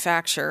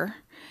manufacture,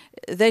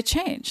 they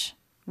change.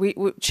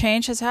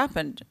 Change has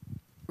happened.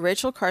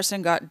 Rachel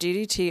Carson got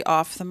DDT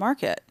off the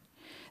market.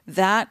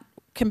 That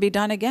can be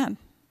done again.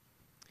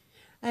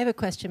 I have a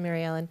question,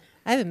 Mary Ellen.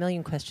 I have a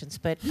million questions,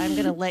 but I'm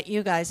going to let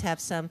you guys have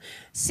some.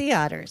 Sea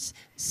otters.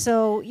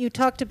 So you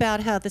talked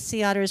about how the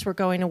sea otters were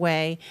going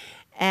away,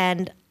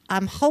 and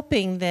I'm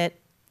hoping that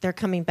they're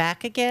coming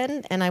back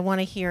again, and I want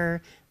to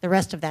hear the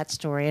rest of that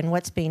story and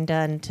what's being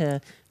done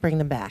to bring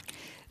them back.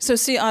 So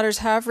sea otters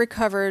have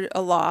recovered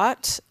a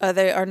lot.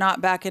 They are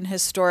not back in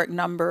historic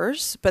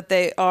numbers, but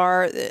they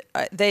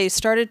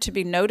started to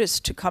be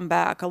noticed to come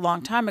back a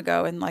long time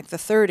ago in the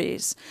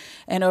 30s.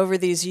 And over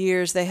these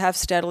years, they have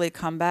steadily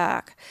come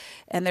back.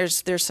 And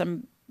there's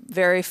some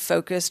very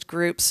focused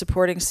groups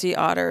supporting sea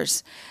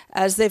otters.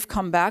 As they've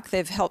come back,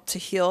 they've helped to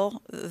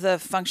heal the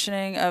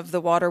functioning of the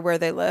water where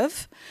they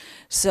live.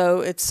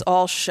 So it's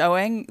all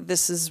showing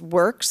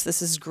works.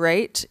 This is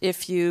great.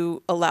 If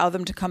you allow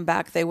them to come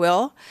back, they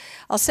will.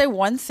 I'll say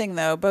one thing,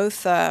 though.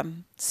 Both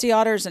sea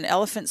otters and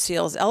elephant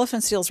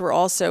seals were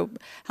also...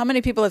 How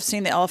many people have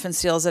seen the elephant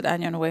seals at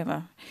Año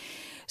Nuevo?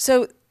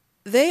 So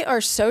they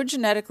are so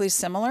genetically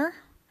similar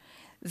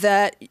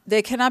that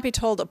they cannot be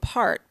told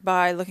apart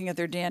by looking at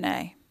their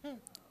DNA.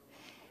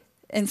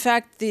 In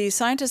fact, the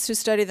scientists who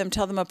study them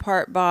tell them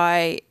apart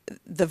by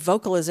the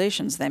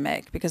vocalizations they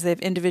make, because they have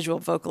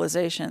individual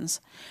vocalizations.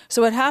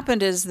 So what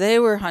happened is they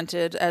were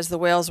hunted, as the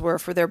whales were,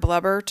 for their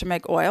blubber to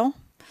make oil.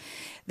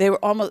 They were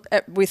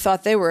we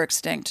thought they were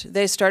extinct.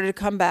 They started to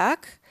come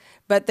back,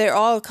 but they're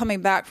all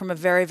coming back from a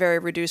very, very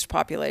reduced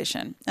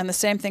population. And the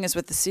same thing is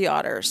with the sea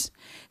otters.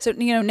 So,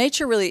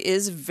 nature really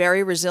is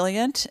very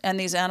resilient, and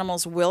these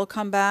animals will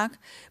come back.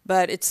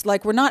 But it's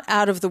like we're not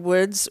out of the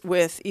woods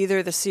with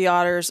either the sea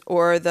otters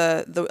or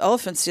the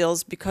elephant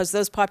seals, because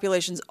those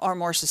populations are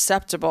more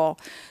susceptible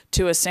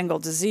to a single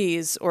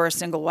disease or a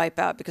single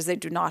wipeout because they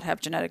do not have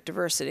genetic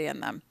diversity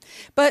in them.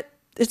 But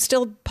it's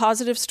still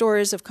positive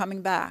stories of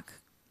coming back.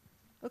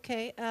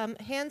 Okay,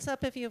 hands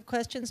up if you have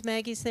questions.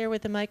 Maggie's there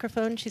with the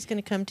microphone. She's going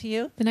to come to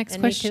you. The next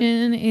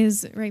question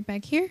is right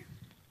back here.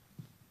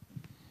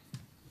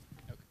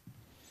 Okay.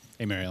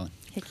 Hey, Mary Ellen.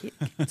 Hey,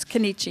 it's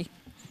Kenichi.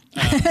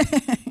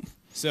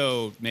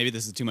 So maybe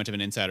this is too much of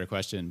an insider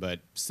question,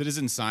 but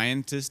citizen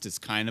scientist is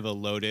kind of a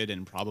loaded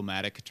and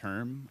problematic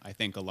term. I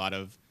think a lot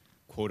of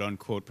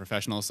quote-unquote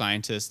professional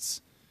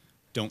scientists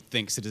don't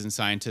think citizen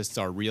scientists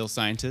are real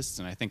scientists,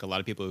 and I think a lot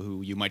of people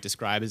who you might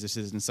describe as a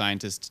citizen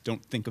scientist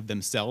don't think of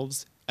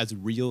themselves as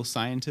real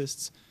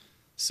scientists.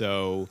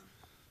 So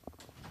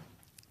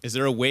is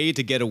there a way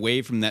to get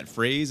away from that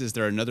phrase? Is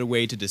there another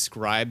way to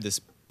describe this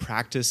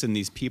practice and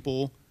these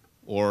people?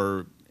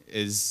 Or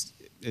is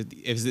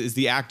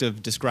the act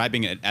of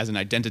describing it as an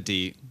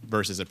identity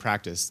versus a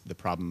practice the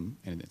problem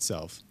in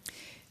itself?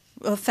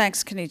 Well,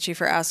 thanks, Kenichi,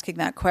 for asking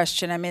that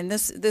question. I mean,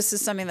 this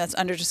is something that's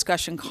under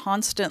discussion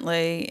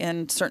constantly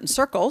in certain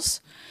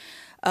circles.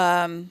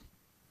 And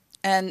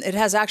it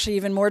has actually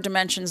even more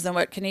dimensions than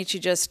what Kenichi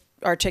just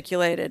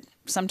articulated.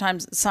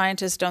 Sometimes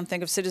scientists don't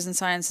think of citizen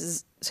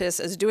scientists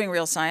as doing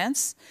real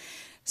science.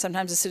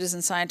 Sometimes a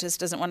citizen scientist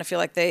doesn't want to feel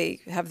like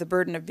they have the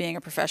burden of being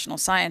a professional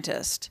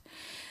scientist.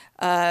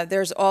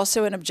 There's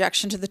also an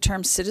objection to the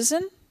term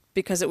citizen,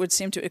 because it would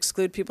seem to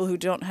exclude people who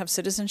don't have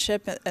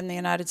citizenship in the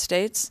United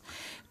States.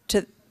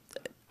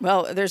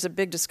 Well, there's a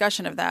big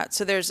discussion of that.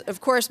 So there's,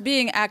 of course,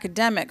 being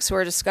academics who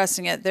are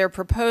discussing it, their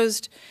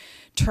proposed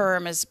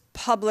term is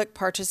public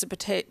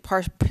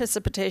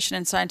participation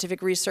in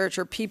scientific research,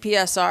 or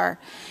PPSR.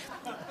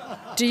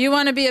 Do you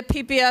want to be a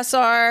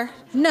PPSR?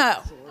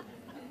 No.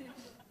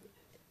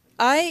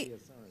 I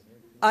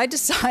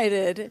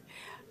decided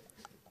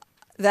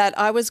that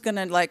I was going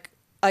to,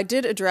 I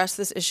did address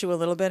this issue a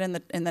little bit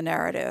in the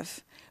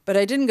narrative, but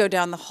I didn't go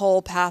down the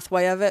whole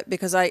pathway of it,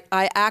 because I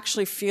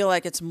actually feel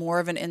like it's more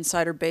of an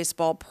insider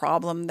baseball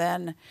problem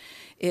than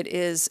it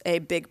is a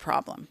big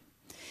problem.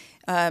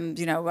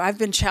 I've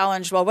been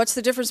challenged, well, what's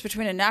the difference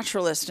between a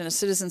naturalist and a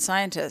citizen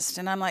scientist?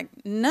 And I'm like,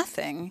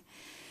 nothing.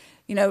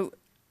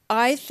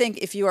 I think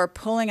if you are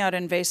pulling out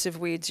invasive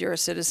weeds, you're a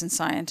citizen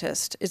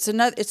scientist.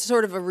 It's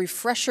sort of a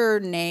refresher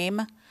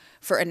name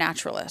for a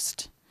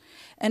naturalist.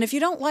 And if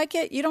you don't like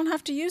it, you don't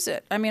have to use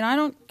it. I mean, I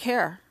don't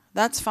care.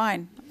 That's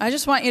fine. I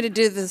just want you to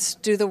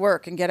do the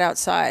work and get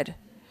outside.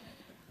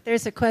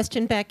 There's a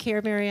question back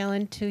here, Mary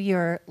Ellen, to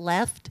your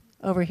left.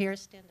 Over here.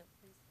 Stand up,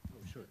 please.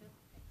 Oh, sure.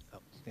 Oh,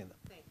 stand up.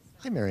 Thanks.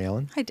 Hi, Mary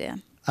Ellen. Hi,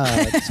 Dan.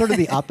 Sort of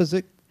the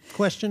opposite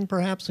question,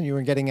 perhaps, when you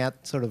were getting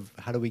at sort of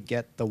how do we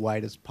get the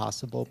widest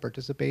possible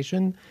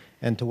participation,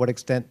 and to what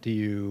extent do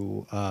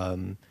you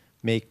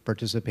make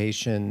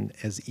participation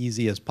as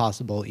easy as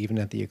possible, even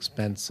at the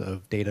expense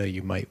of data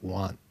you might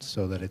want,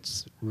 so that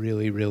it's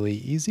really, really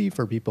easy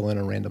for people in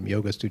a random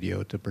yoga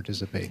studio to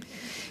participate?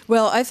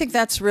 Well, I think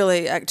that's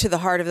really to the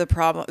heart of the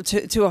problem.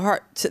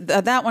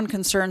 That one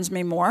concerns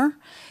me more.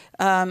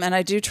 And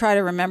I do try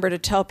to remember to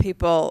tell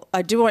people,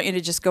 I do want you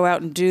to just go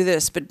out and do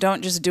this, but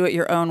don't just do it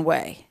your own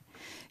way.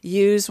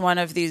 Use one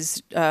of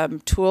these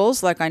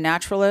tools like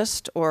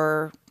iNaturalist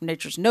or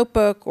Nature's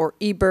Notebook or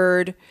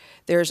eBird.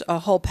 There's a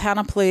whole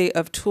panoply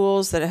of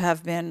tools that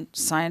have been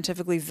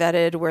scientifically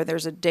vetted, where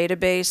there's a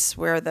database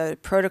where the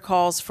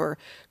protocols for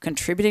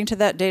contributing to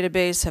that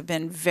database have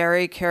been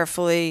very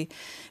carefully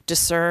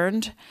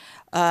discerned.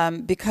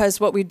 Because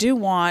what we do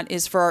want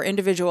is for our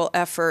individual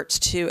efforts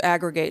to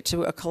aggregate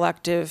to a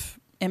collective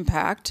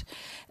impact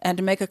and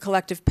to make a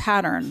collective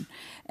pattern.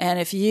 And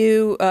if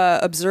you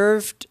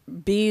observed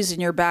bees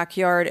in your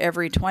backyard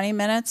every 20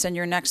 minutes and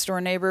your next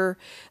door neighbor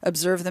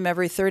observed them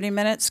every 30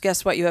 minutes,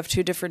 guess what? You have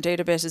two different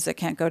databases that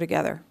can't go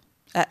together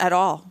at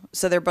all.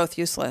 So they're both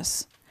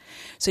useless.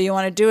 So you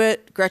want to do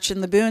it Gretchen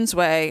LeBoon's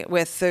way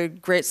with the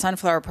Great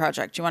Sunflower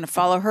Project. You want to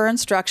follow her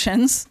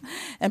instructions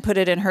and put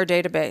it in her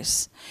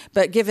database.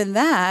 But given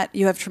that,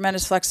 you have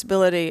tremendous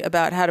flexibility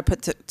about how to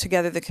put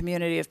together the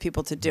community of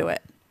people to do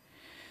it.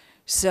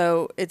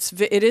 So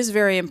it is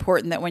very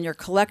important that when you're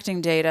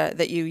collecting data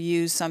that you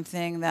use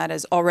something that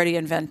is already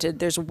invented.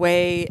 There's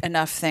way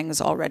enough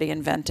things already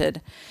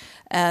invented.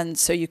 And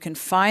so you can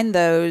find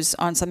those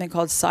on something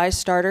called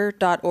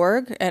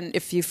scistarter.org. And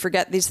if you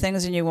forget these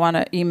things and you want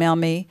to email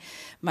me,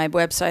 my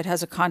website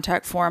has a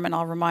contact form and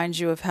I'll remind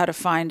you of how to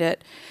find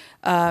it.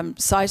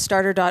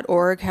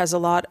 SciStarter.org has a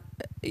lot.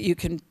 You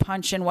can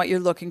punch in what you're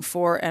looking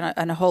for,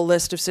 and a whole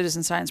list of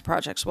citizen science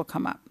projects will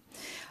come up.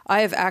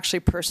 I have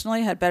actually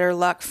personally had better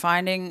luck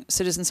finding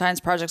citizen science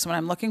projects when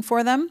I'm looking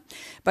for them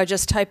by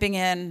just typing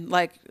in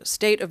like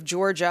state of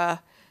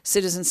Georgia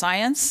citizen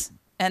science,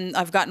 and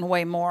I've gotten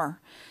way more.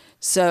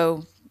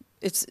 So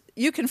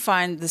you can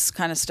find this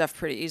kind of stuff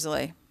pretty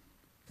easily.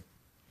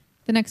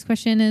 The next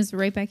question is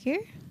right back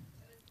here.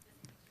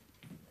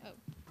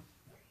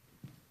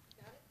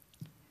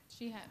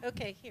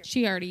 Okay, here.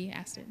 She already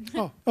asked it.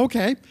 Oh,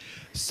 okay.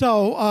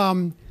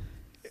 So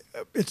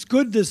it's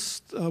good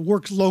this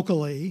works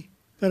locally,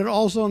 but it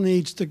also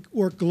needs to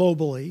work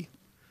globally.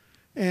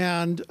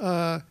 And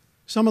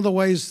some of the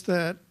ways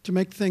that to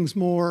make things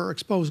more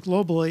exposed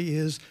globally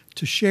is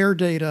to share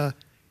data,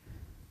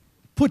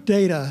 put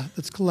data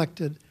that's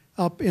collected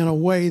up in a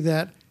way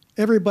that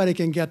everybody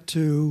can get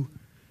to,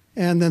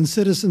 and then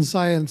citizen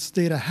science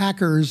data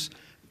hackers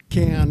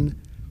can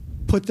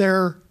put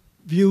their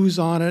views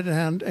on it,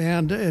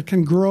 and it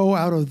can grow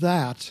out of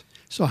that.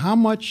 So how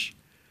much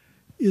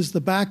is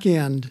the back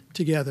end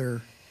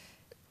together?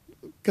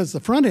 Because the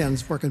front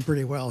end's working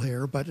pretty well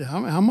here, but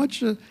how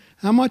much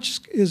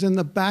is in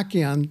the back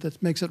end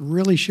that makes it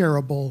really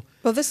shareable?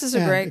 Well, this is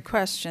a great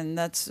question.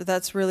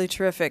 That's really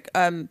terrific.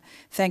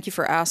 Thank you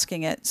for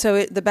asking it.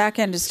 So the back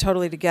end is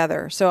totally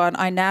together. So on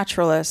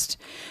iNaturalist,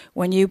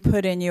 when you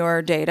put in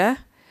your data,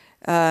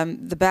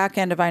 the back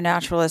end of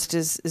iNaturalist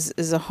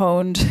is a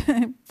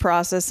honed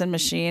process and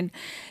machine,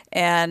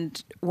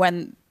 and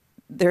when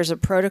there's a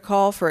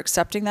protocol for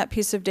accepting that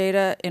piece of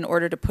data in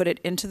order to put it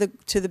into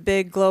the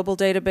big global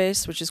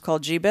database, which is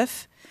called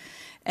GBIF,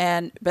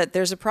 but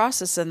there's a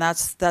process, and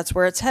that's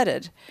where it's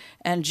headed.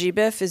 And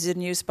GBIF is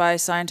in use by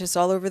scientists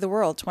all over the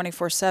world,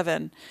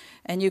 24/7,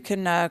 and you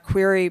can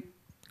query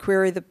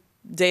the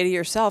data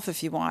yourself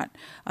if you want.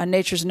 On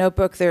Nature's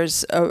Notebook,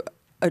 there's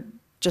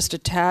just a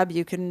tab.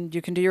 You can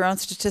do your own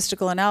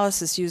statistical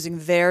analysis using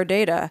their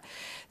data.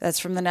 That's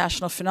from the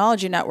National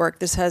Phenology Network.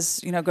 This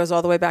goes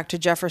all the way back to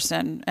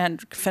Jefferson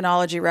and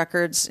phenology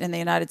records in the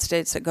United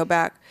States that go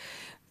back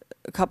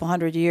a couple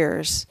hundred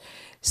years.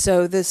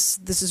 So this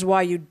is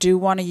why you do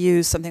want to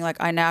use something like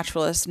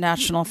iNaturalist,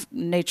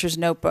 Nature's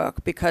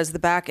Notebook, because the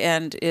back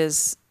end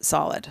is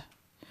solid.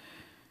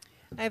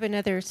 I have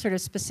another sort of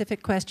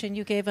specific question.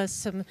 You gave us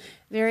some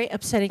very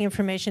upsetting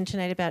information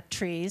tonight about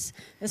trees,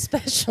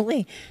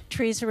 especially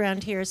trees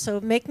around here.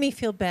 So make me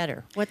feel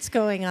better. What's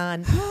going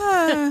on?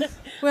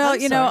 Well,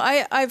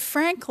 I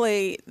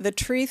frankly, the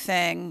tree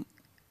thing,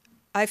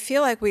 I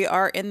feel like we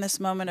are in this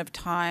moment of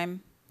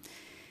time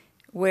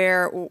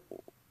where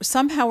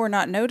somehow we're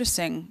not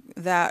noticing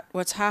that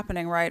what's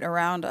happening right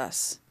around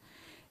us.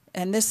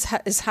 And this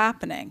is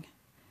happening.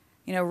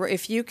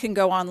 If you can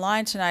go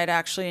online tonight,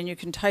 actually, and you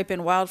can type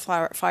in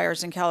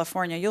wildfires in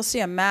California, you'll see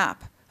a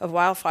map of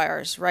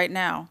wildfires right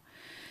now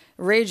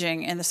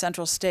raging in the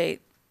center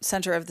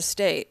of the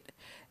state.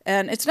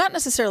 And it's not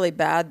necessarily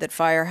bad that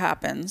fire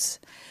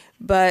happens,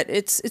 but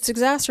it's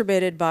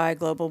exacerbated by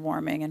global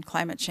warming and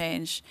climate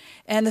change.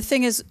 And the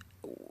thing is,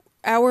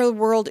 our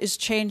world is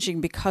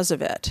changing because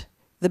of it.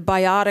 The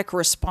biotic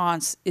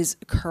response is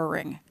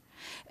occurring.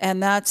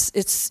 And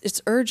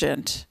it's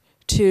urgent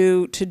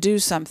to do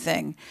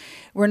something.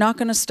 We're not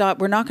going to stop.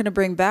 We're not going to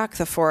bring back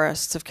the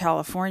forests of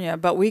California,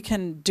 but we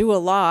can do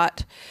a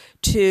lot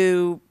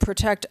to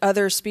protect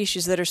other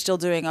species that are still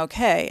doing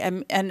okay.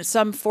 And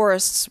some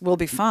forests will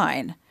be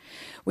fine.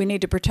 We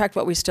need to protect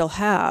what we still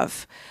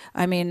have.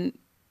 I mean,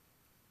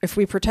 if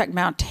we protect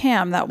Mount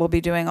Tam, that will be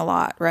doing a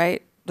lot,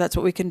 right? That's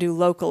what we can do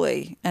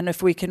locally. And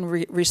if we can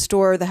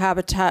restore the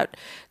habitat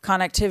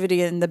connectivity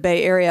in the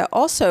Bay Area.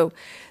 Also,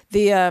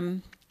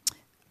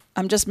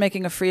 I'm just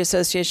making a free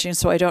association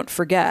so I don't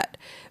forget.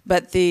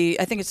 But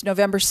I think it's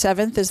November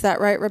 7th. Is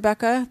that right,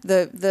 Rebecca?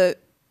 The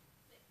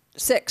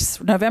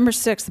 6th, November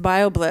 6th,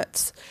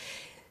 BioBlitz.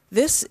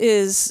 This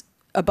is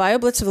a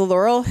BioBlitz of the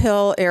Laurel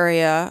Hill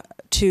area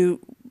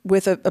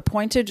with a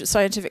pointed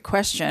scientific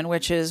question,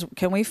 which is,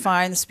 can we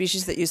find the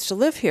species that used to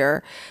live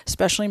here,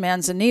 especially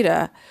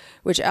Manzanita,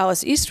 which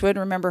Alice Eastwood,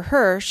 remember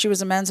her, she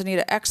was a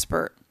Manzanita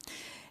expert.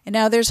 And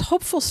now there's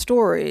hopeful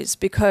stories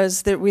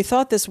because we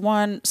thought this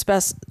one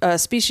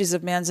species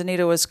of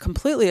Manzanita was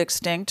completely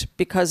extinct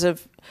because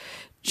of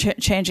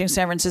changing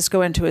San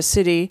Francisco into a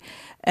city.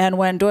 And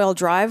when Doyle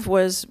Drive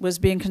was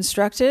being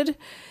constructed,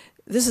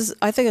 this is,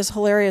 I think, a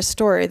hilarious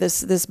story.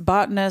 This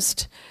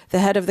botanist, the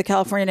head of the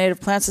California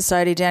Native Plant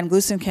Society, Dan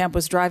Glusenkamp,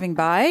 was driving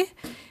by,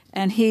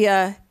 and he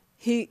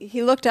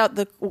looked out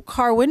the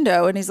car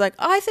window and he's like,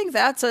 I think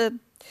that's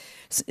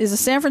is a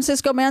San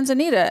Francisco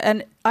Manzanita,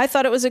 and I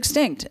thought it was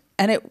extinct,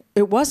 and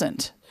it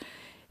wasn't.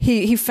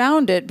 He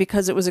found it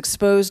because it was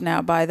exposed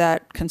now by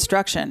that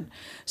construction.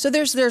 So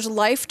there's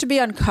life to be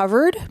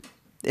uncovered.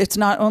 It's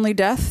not only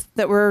death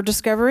that we're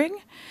discovering,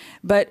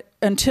 but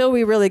until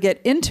we really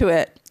get into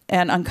it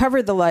and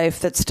uncover the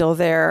life that's still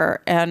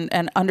there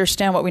and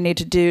understand what we need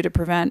to do to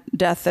prevent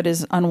death that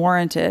is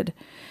unwarranted,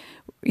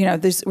 we're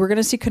going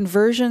to see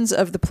conversions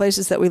of the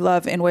places that we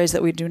love in ways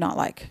that we do not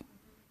like.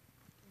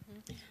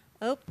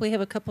 Oh, we have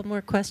a couple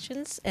more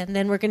questions, and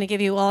then we're going to give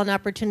you all an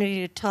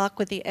opportunity to talk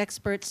with the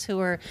experts who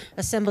are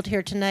assembled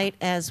here tonight,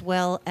 as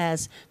well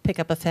as pick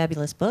up a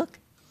fabulous book.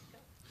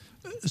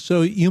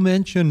 So you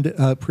mentioned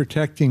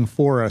protecting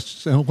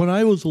forests. And when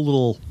I was a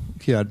little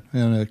kid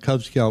and a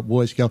Cub Scout,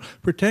 Boy Scout,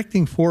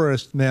 protecting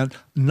forests meant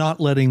not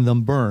letting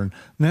them burn.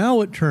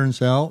 Now it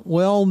turns out,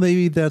 well,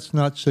 maybe that's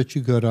not such a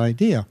good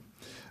idea.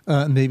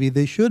 Maybe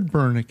they should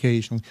burn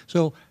occasionally.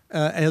 So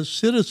as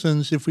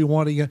citizens, if we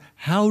want to get,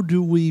 how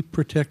do we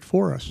protect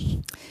forests?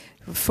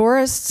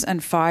 Forests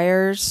and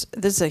fires,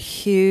 this is a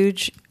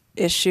huge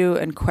issue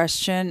and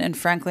question, and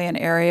frankly, an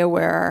area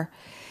where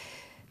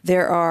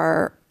there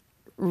are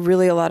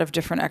really a lot of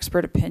different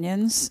expert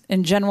opinions.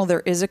 In general,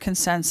 there is a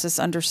consensus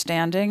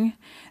understanding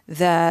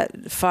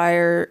that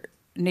fire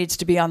needs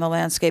to be on the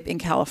landscape in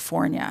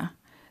California,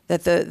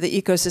 that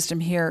the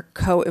ecosystem here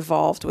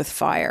co-evolved with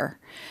fire,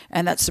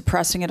 and that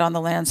suppressing it on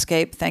the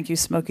landscape, thank you,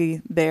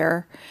 Smokey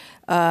Bear,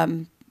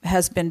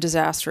 has been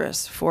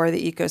disastrous for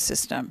the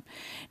ecosystem.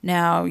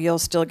 Now, you'll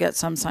still get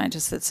some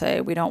scientists that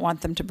say we don't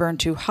want them to burn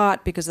too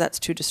hot because that's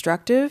too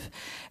destructive,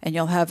 and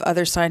you'll have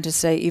other scientists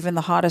say even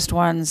the hottest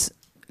ones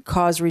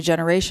cause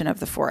regeneration of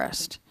the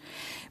forest.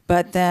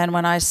 But then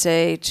when I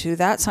say to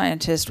that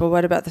scientist, well,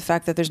 what about the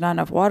fact that there's not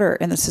enough water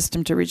in the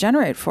system to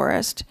regenerate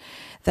forest?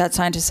 That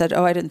scientist said,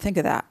 oh, I didn't think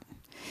of that.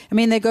 I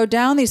mean, they go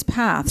down these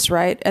paths,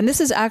 right? And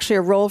this is actually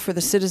a role for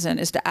the citizen,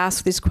 is to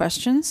ask these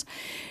questions.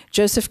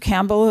 Joseph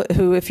Campbell,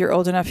 who, if you're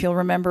old enough, you'll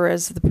remember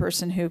as the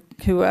person who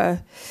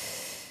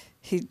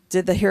he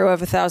did The Hero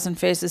of a Thousand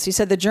Faces. He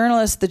said the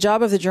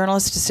job of the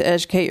journalist is to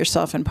educate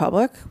yourself in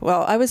public.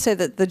 Well, I would say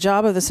that the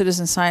job of the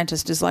citizen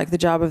scientist is like the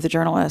job of the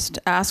journalist.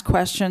 Ask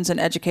questions and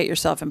educate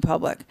yourself in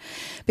public.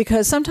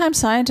 Because sometimes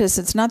scientists,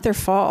 it's not their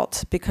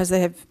fault because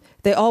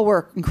they all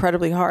work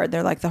incredibly hard.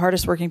 They're like the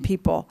hardest working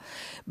people.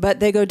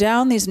 But they go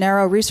down these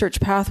narrow research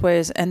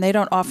pathways and they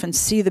don't often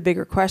see the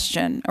bigger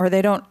question, or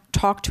they don't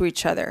talk to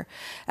each other.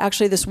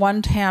 Actually, this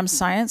One TAM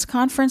Science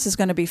Conference is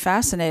going to be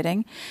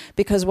fascinating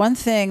because one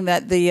thing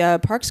that the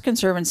Parks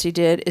Conservancy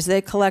did is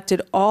they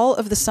collected all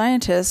of the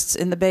scientists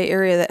in the Bay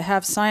Area that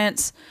have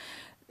science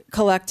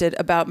collected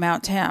about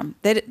Mount Tam.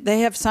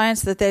 They have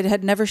science that they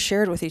had never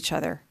shared with each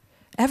other,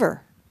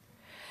 ever.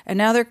 And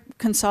now they're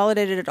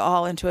consolidated it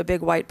all into a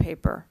big white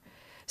paper.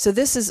 So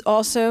this is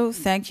also,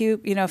 thank you,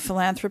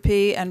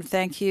 philanthropy, and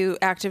thank you,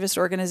 activist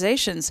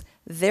organizations.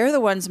 They're the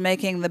ones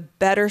making the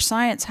better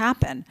science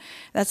happen.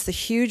 That's the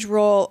huge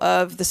role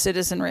of the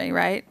citizenry,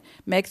 right?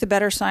 Make the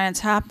better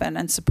science happen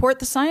and support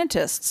the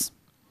scientists.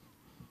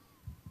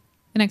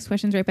 The next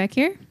question's right back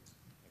here.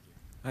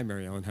 Hi,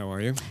 Mary Ellen. How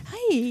are you?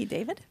 Hi,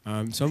 David. So I'm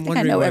I think I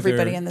wondering know whether-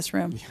 everybody in this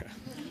room. Yeah.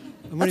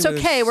 I'm That's wondering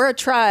okay. whether- We're a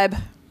tribe.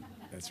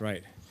 That's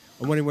right.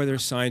 I'm wondering whether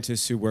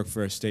scientists who work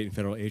for state and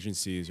federal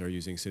agencies are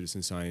using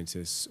citizen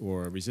scientists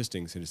or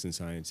resisting citizen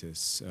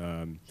scientists.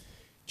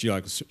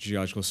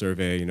 Geological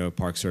survey,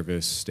 Park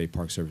Service, state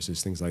park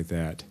services, things like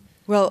that.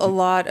 Well, a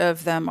lot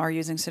of them are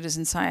using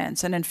citizen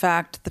science. And in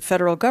fact, the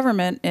federal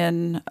government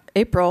in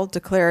April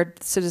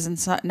declared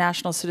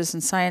National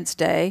Citizen Science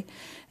Day.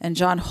 And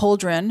John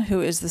Holdren,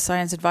 who is the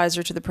science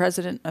advisor to the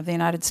President of the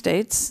United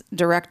States,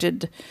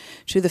 directed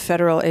to the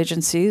federal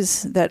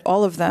agencies that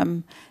all of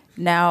them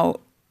now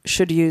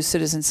should use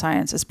citizen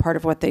science as part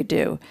of what they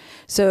do.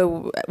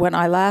 So when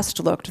I last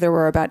looked, there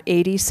were about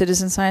 80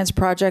 citizen science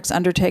projects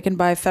undertaken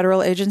by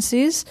federal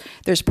agencies.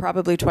 There's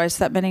probably twice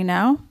that many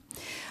now.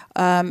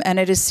 And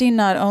it is seen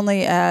not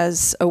only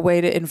as a way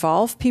to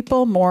involve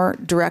people more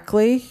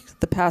directly,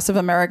 the passive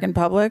American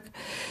public,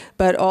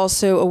 but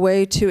also a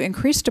way to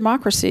increase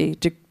democracy,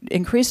 to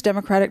increase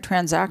democratic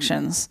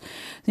transactions.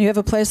 You have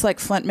a place like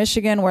Flint,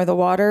 Michigan, where the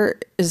water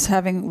is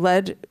having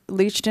lead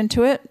leached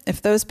into it.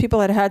 If those people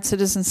had had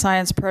citizen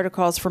science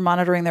protocols for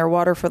monitoring their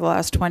water for the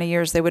last 20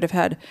 years, they would have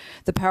had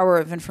the power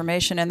of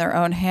information in their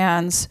own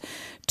hands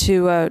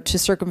to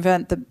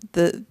circumvent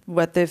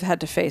what they've had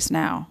to face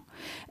now.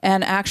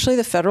 And actually,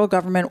 the federal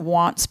government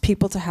wants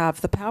people to have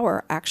the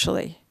power,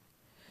 actually.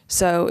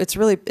 So it's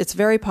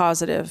very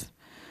positive.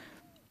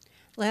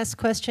 Last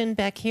question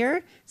back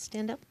here.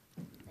 Stand up.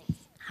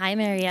 Hi,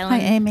 Mary Ellen.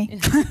 Hi, Amy.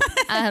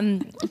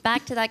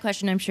 Back to that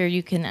question, I'm sure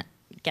you can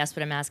guess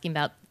what I'm asking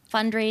about.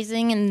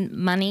 Fundraising and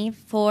money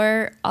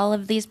for all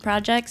of these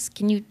projects.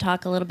 Can you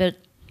talk a little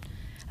bit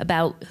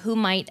about who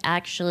might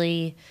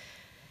actually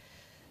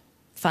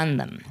fund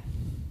them?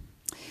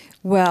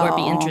 Well, or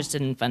be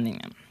interested in funding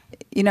them?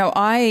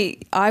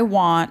 I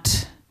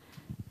want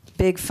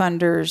big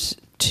funders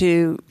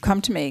to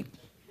come to me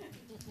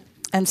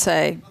and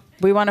say,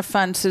 we want to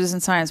fund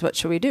citizen science, what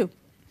should we do?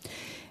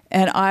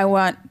 And I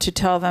want to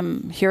tell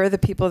them, here are the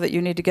people that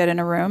you need to get in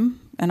a room,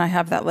 and I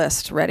have that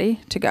list ready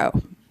to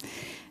go.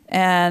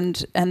 And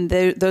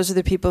those are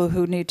the people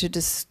who need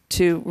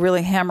to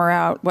really hammer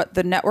out what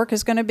the network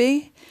is going to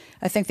be.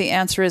 I think the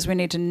answer is we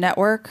need to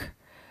network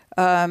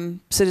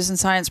citizen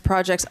science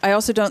projects. I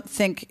also don't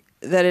think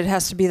that it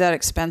has to be that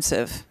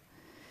expensive.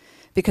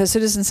 because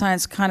citizen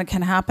science kind of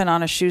can happen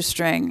on a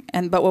shoestring.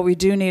 But what we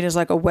do need is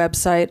like a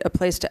website, a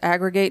place to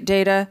aggregate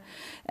data,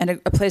 and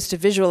a place to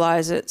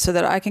visualize it so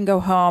that I can go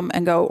home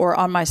and go, or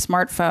on my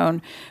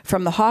smartphone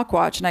from the hawk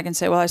watch, and I can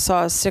say, well, I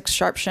saw 6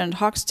 sharp-shinned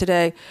hawks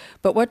today,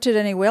 but what did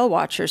any whale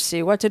watchers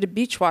see? What did a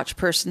beach watch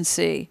person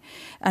see?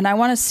 And I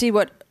want to see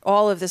what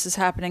all of this is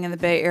happening in the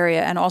Bay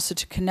Area, and also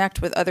to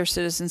connect with other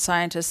citizen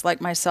scientists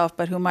like myself,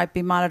 but who might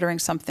be monitoring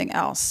something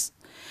else.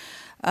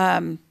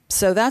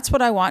 So that's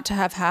what I want to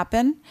have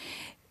happen.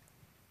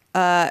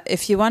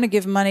 If you want to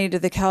give money to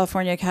the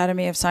California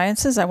Academy of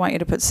Sciences, I want you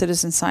to put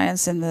citizen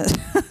science in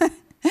the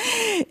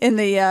in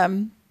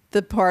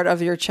the part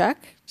of your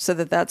check, so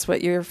that that's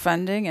what you're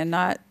funding and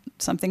not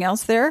something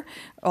else there,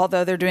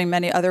 although they're doing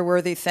many other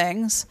worthy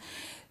things.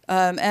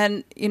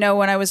 And, you know,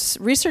 when I was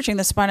researching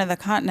the spine of the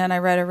continent, I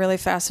read a really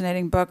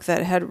fascinating book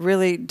that had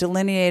really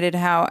delineated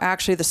how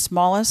actually the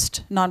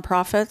smallest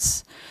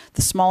nonprofits,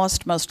 the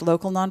smallest, most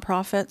local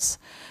nonprofits,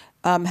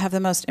 have the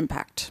most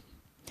impact.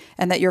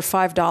 And that your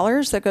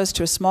 $5 that goes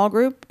to a small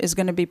group is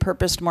going to be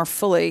purposed more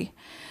fully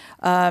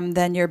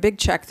than your big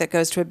check that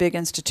goes to a big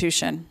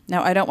institution.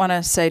 Now, I don't want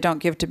to say don't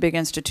give to big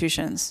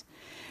institutions.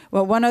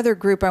 Well, one other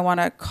group I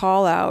want to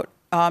call out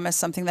as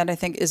something that I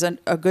think is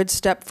a good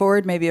step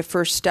forward, maybe a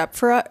first step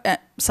for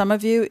some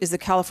of you, is the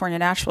California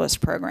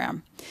Naturalist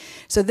Program.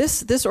 So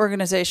this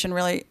organization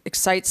really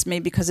excites me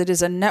because it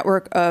is a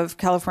network of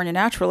California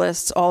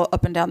naturalists all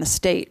up and down the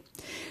state.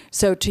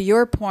 So to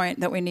your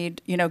point that we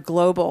need, you know,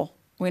 global,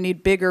 we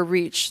need bigger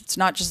reach. It's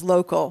not just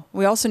local.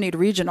 We also need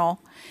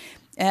regional.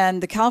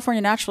 And the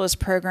California Naturalist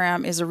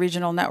Program is a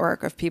regional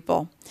network of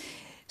people.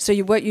 So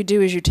what you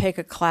do is you take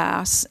a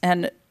class,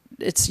 and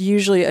it's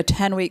usually a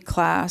 10-week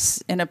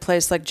class in a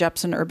place like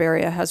Jepson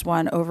Herbaria has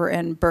one over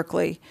in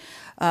Berkeley.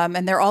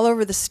 And they're all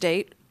over the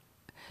state.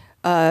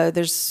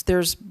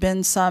 There's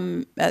been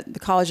some at the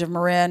College of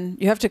Marin.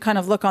 You have to kind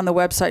of look on the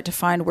website to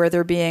find where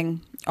they're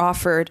being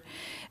offered.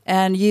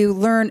 And you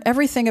learn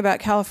everything about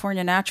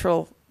California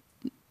natural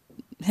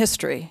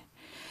history.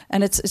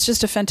 And it's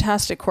just a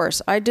fantastic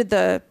course. I did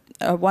the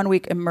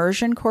 1-week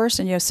immersion course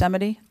in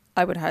Yosemite.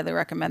 I would highly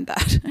recommend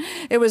that.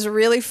 It was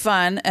really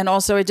fun. And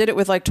also I did it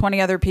with like 20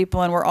 other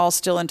people, and we're all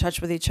still in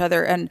touch with each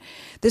other. And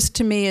this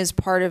to me is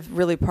part of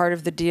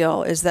the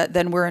deal, is that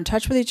then we're in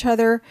touch with each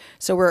other.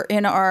 So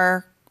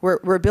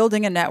we're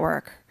building a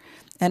network.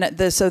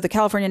 And so the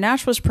California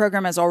Naturalist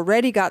Program has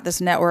already got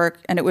this network,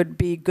 and it would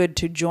be good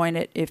to join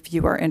it if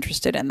you are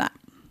interested in that.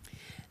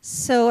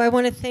 So I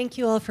want to thank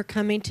you all for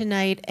coming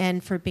tonight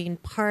and for being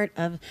part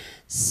of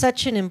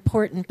such an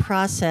important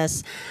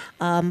process.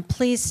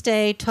 Please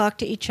stay, talk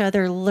to each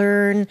other,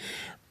 learn,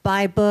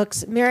 buy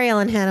books. Mary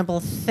Ellen Hannibal,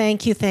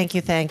 thank you, thank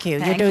you, thank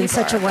you. You're doing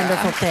such a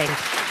wonderful thing.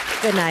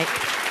 Good night.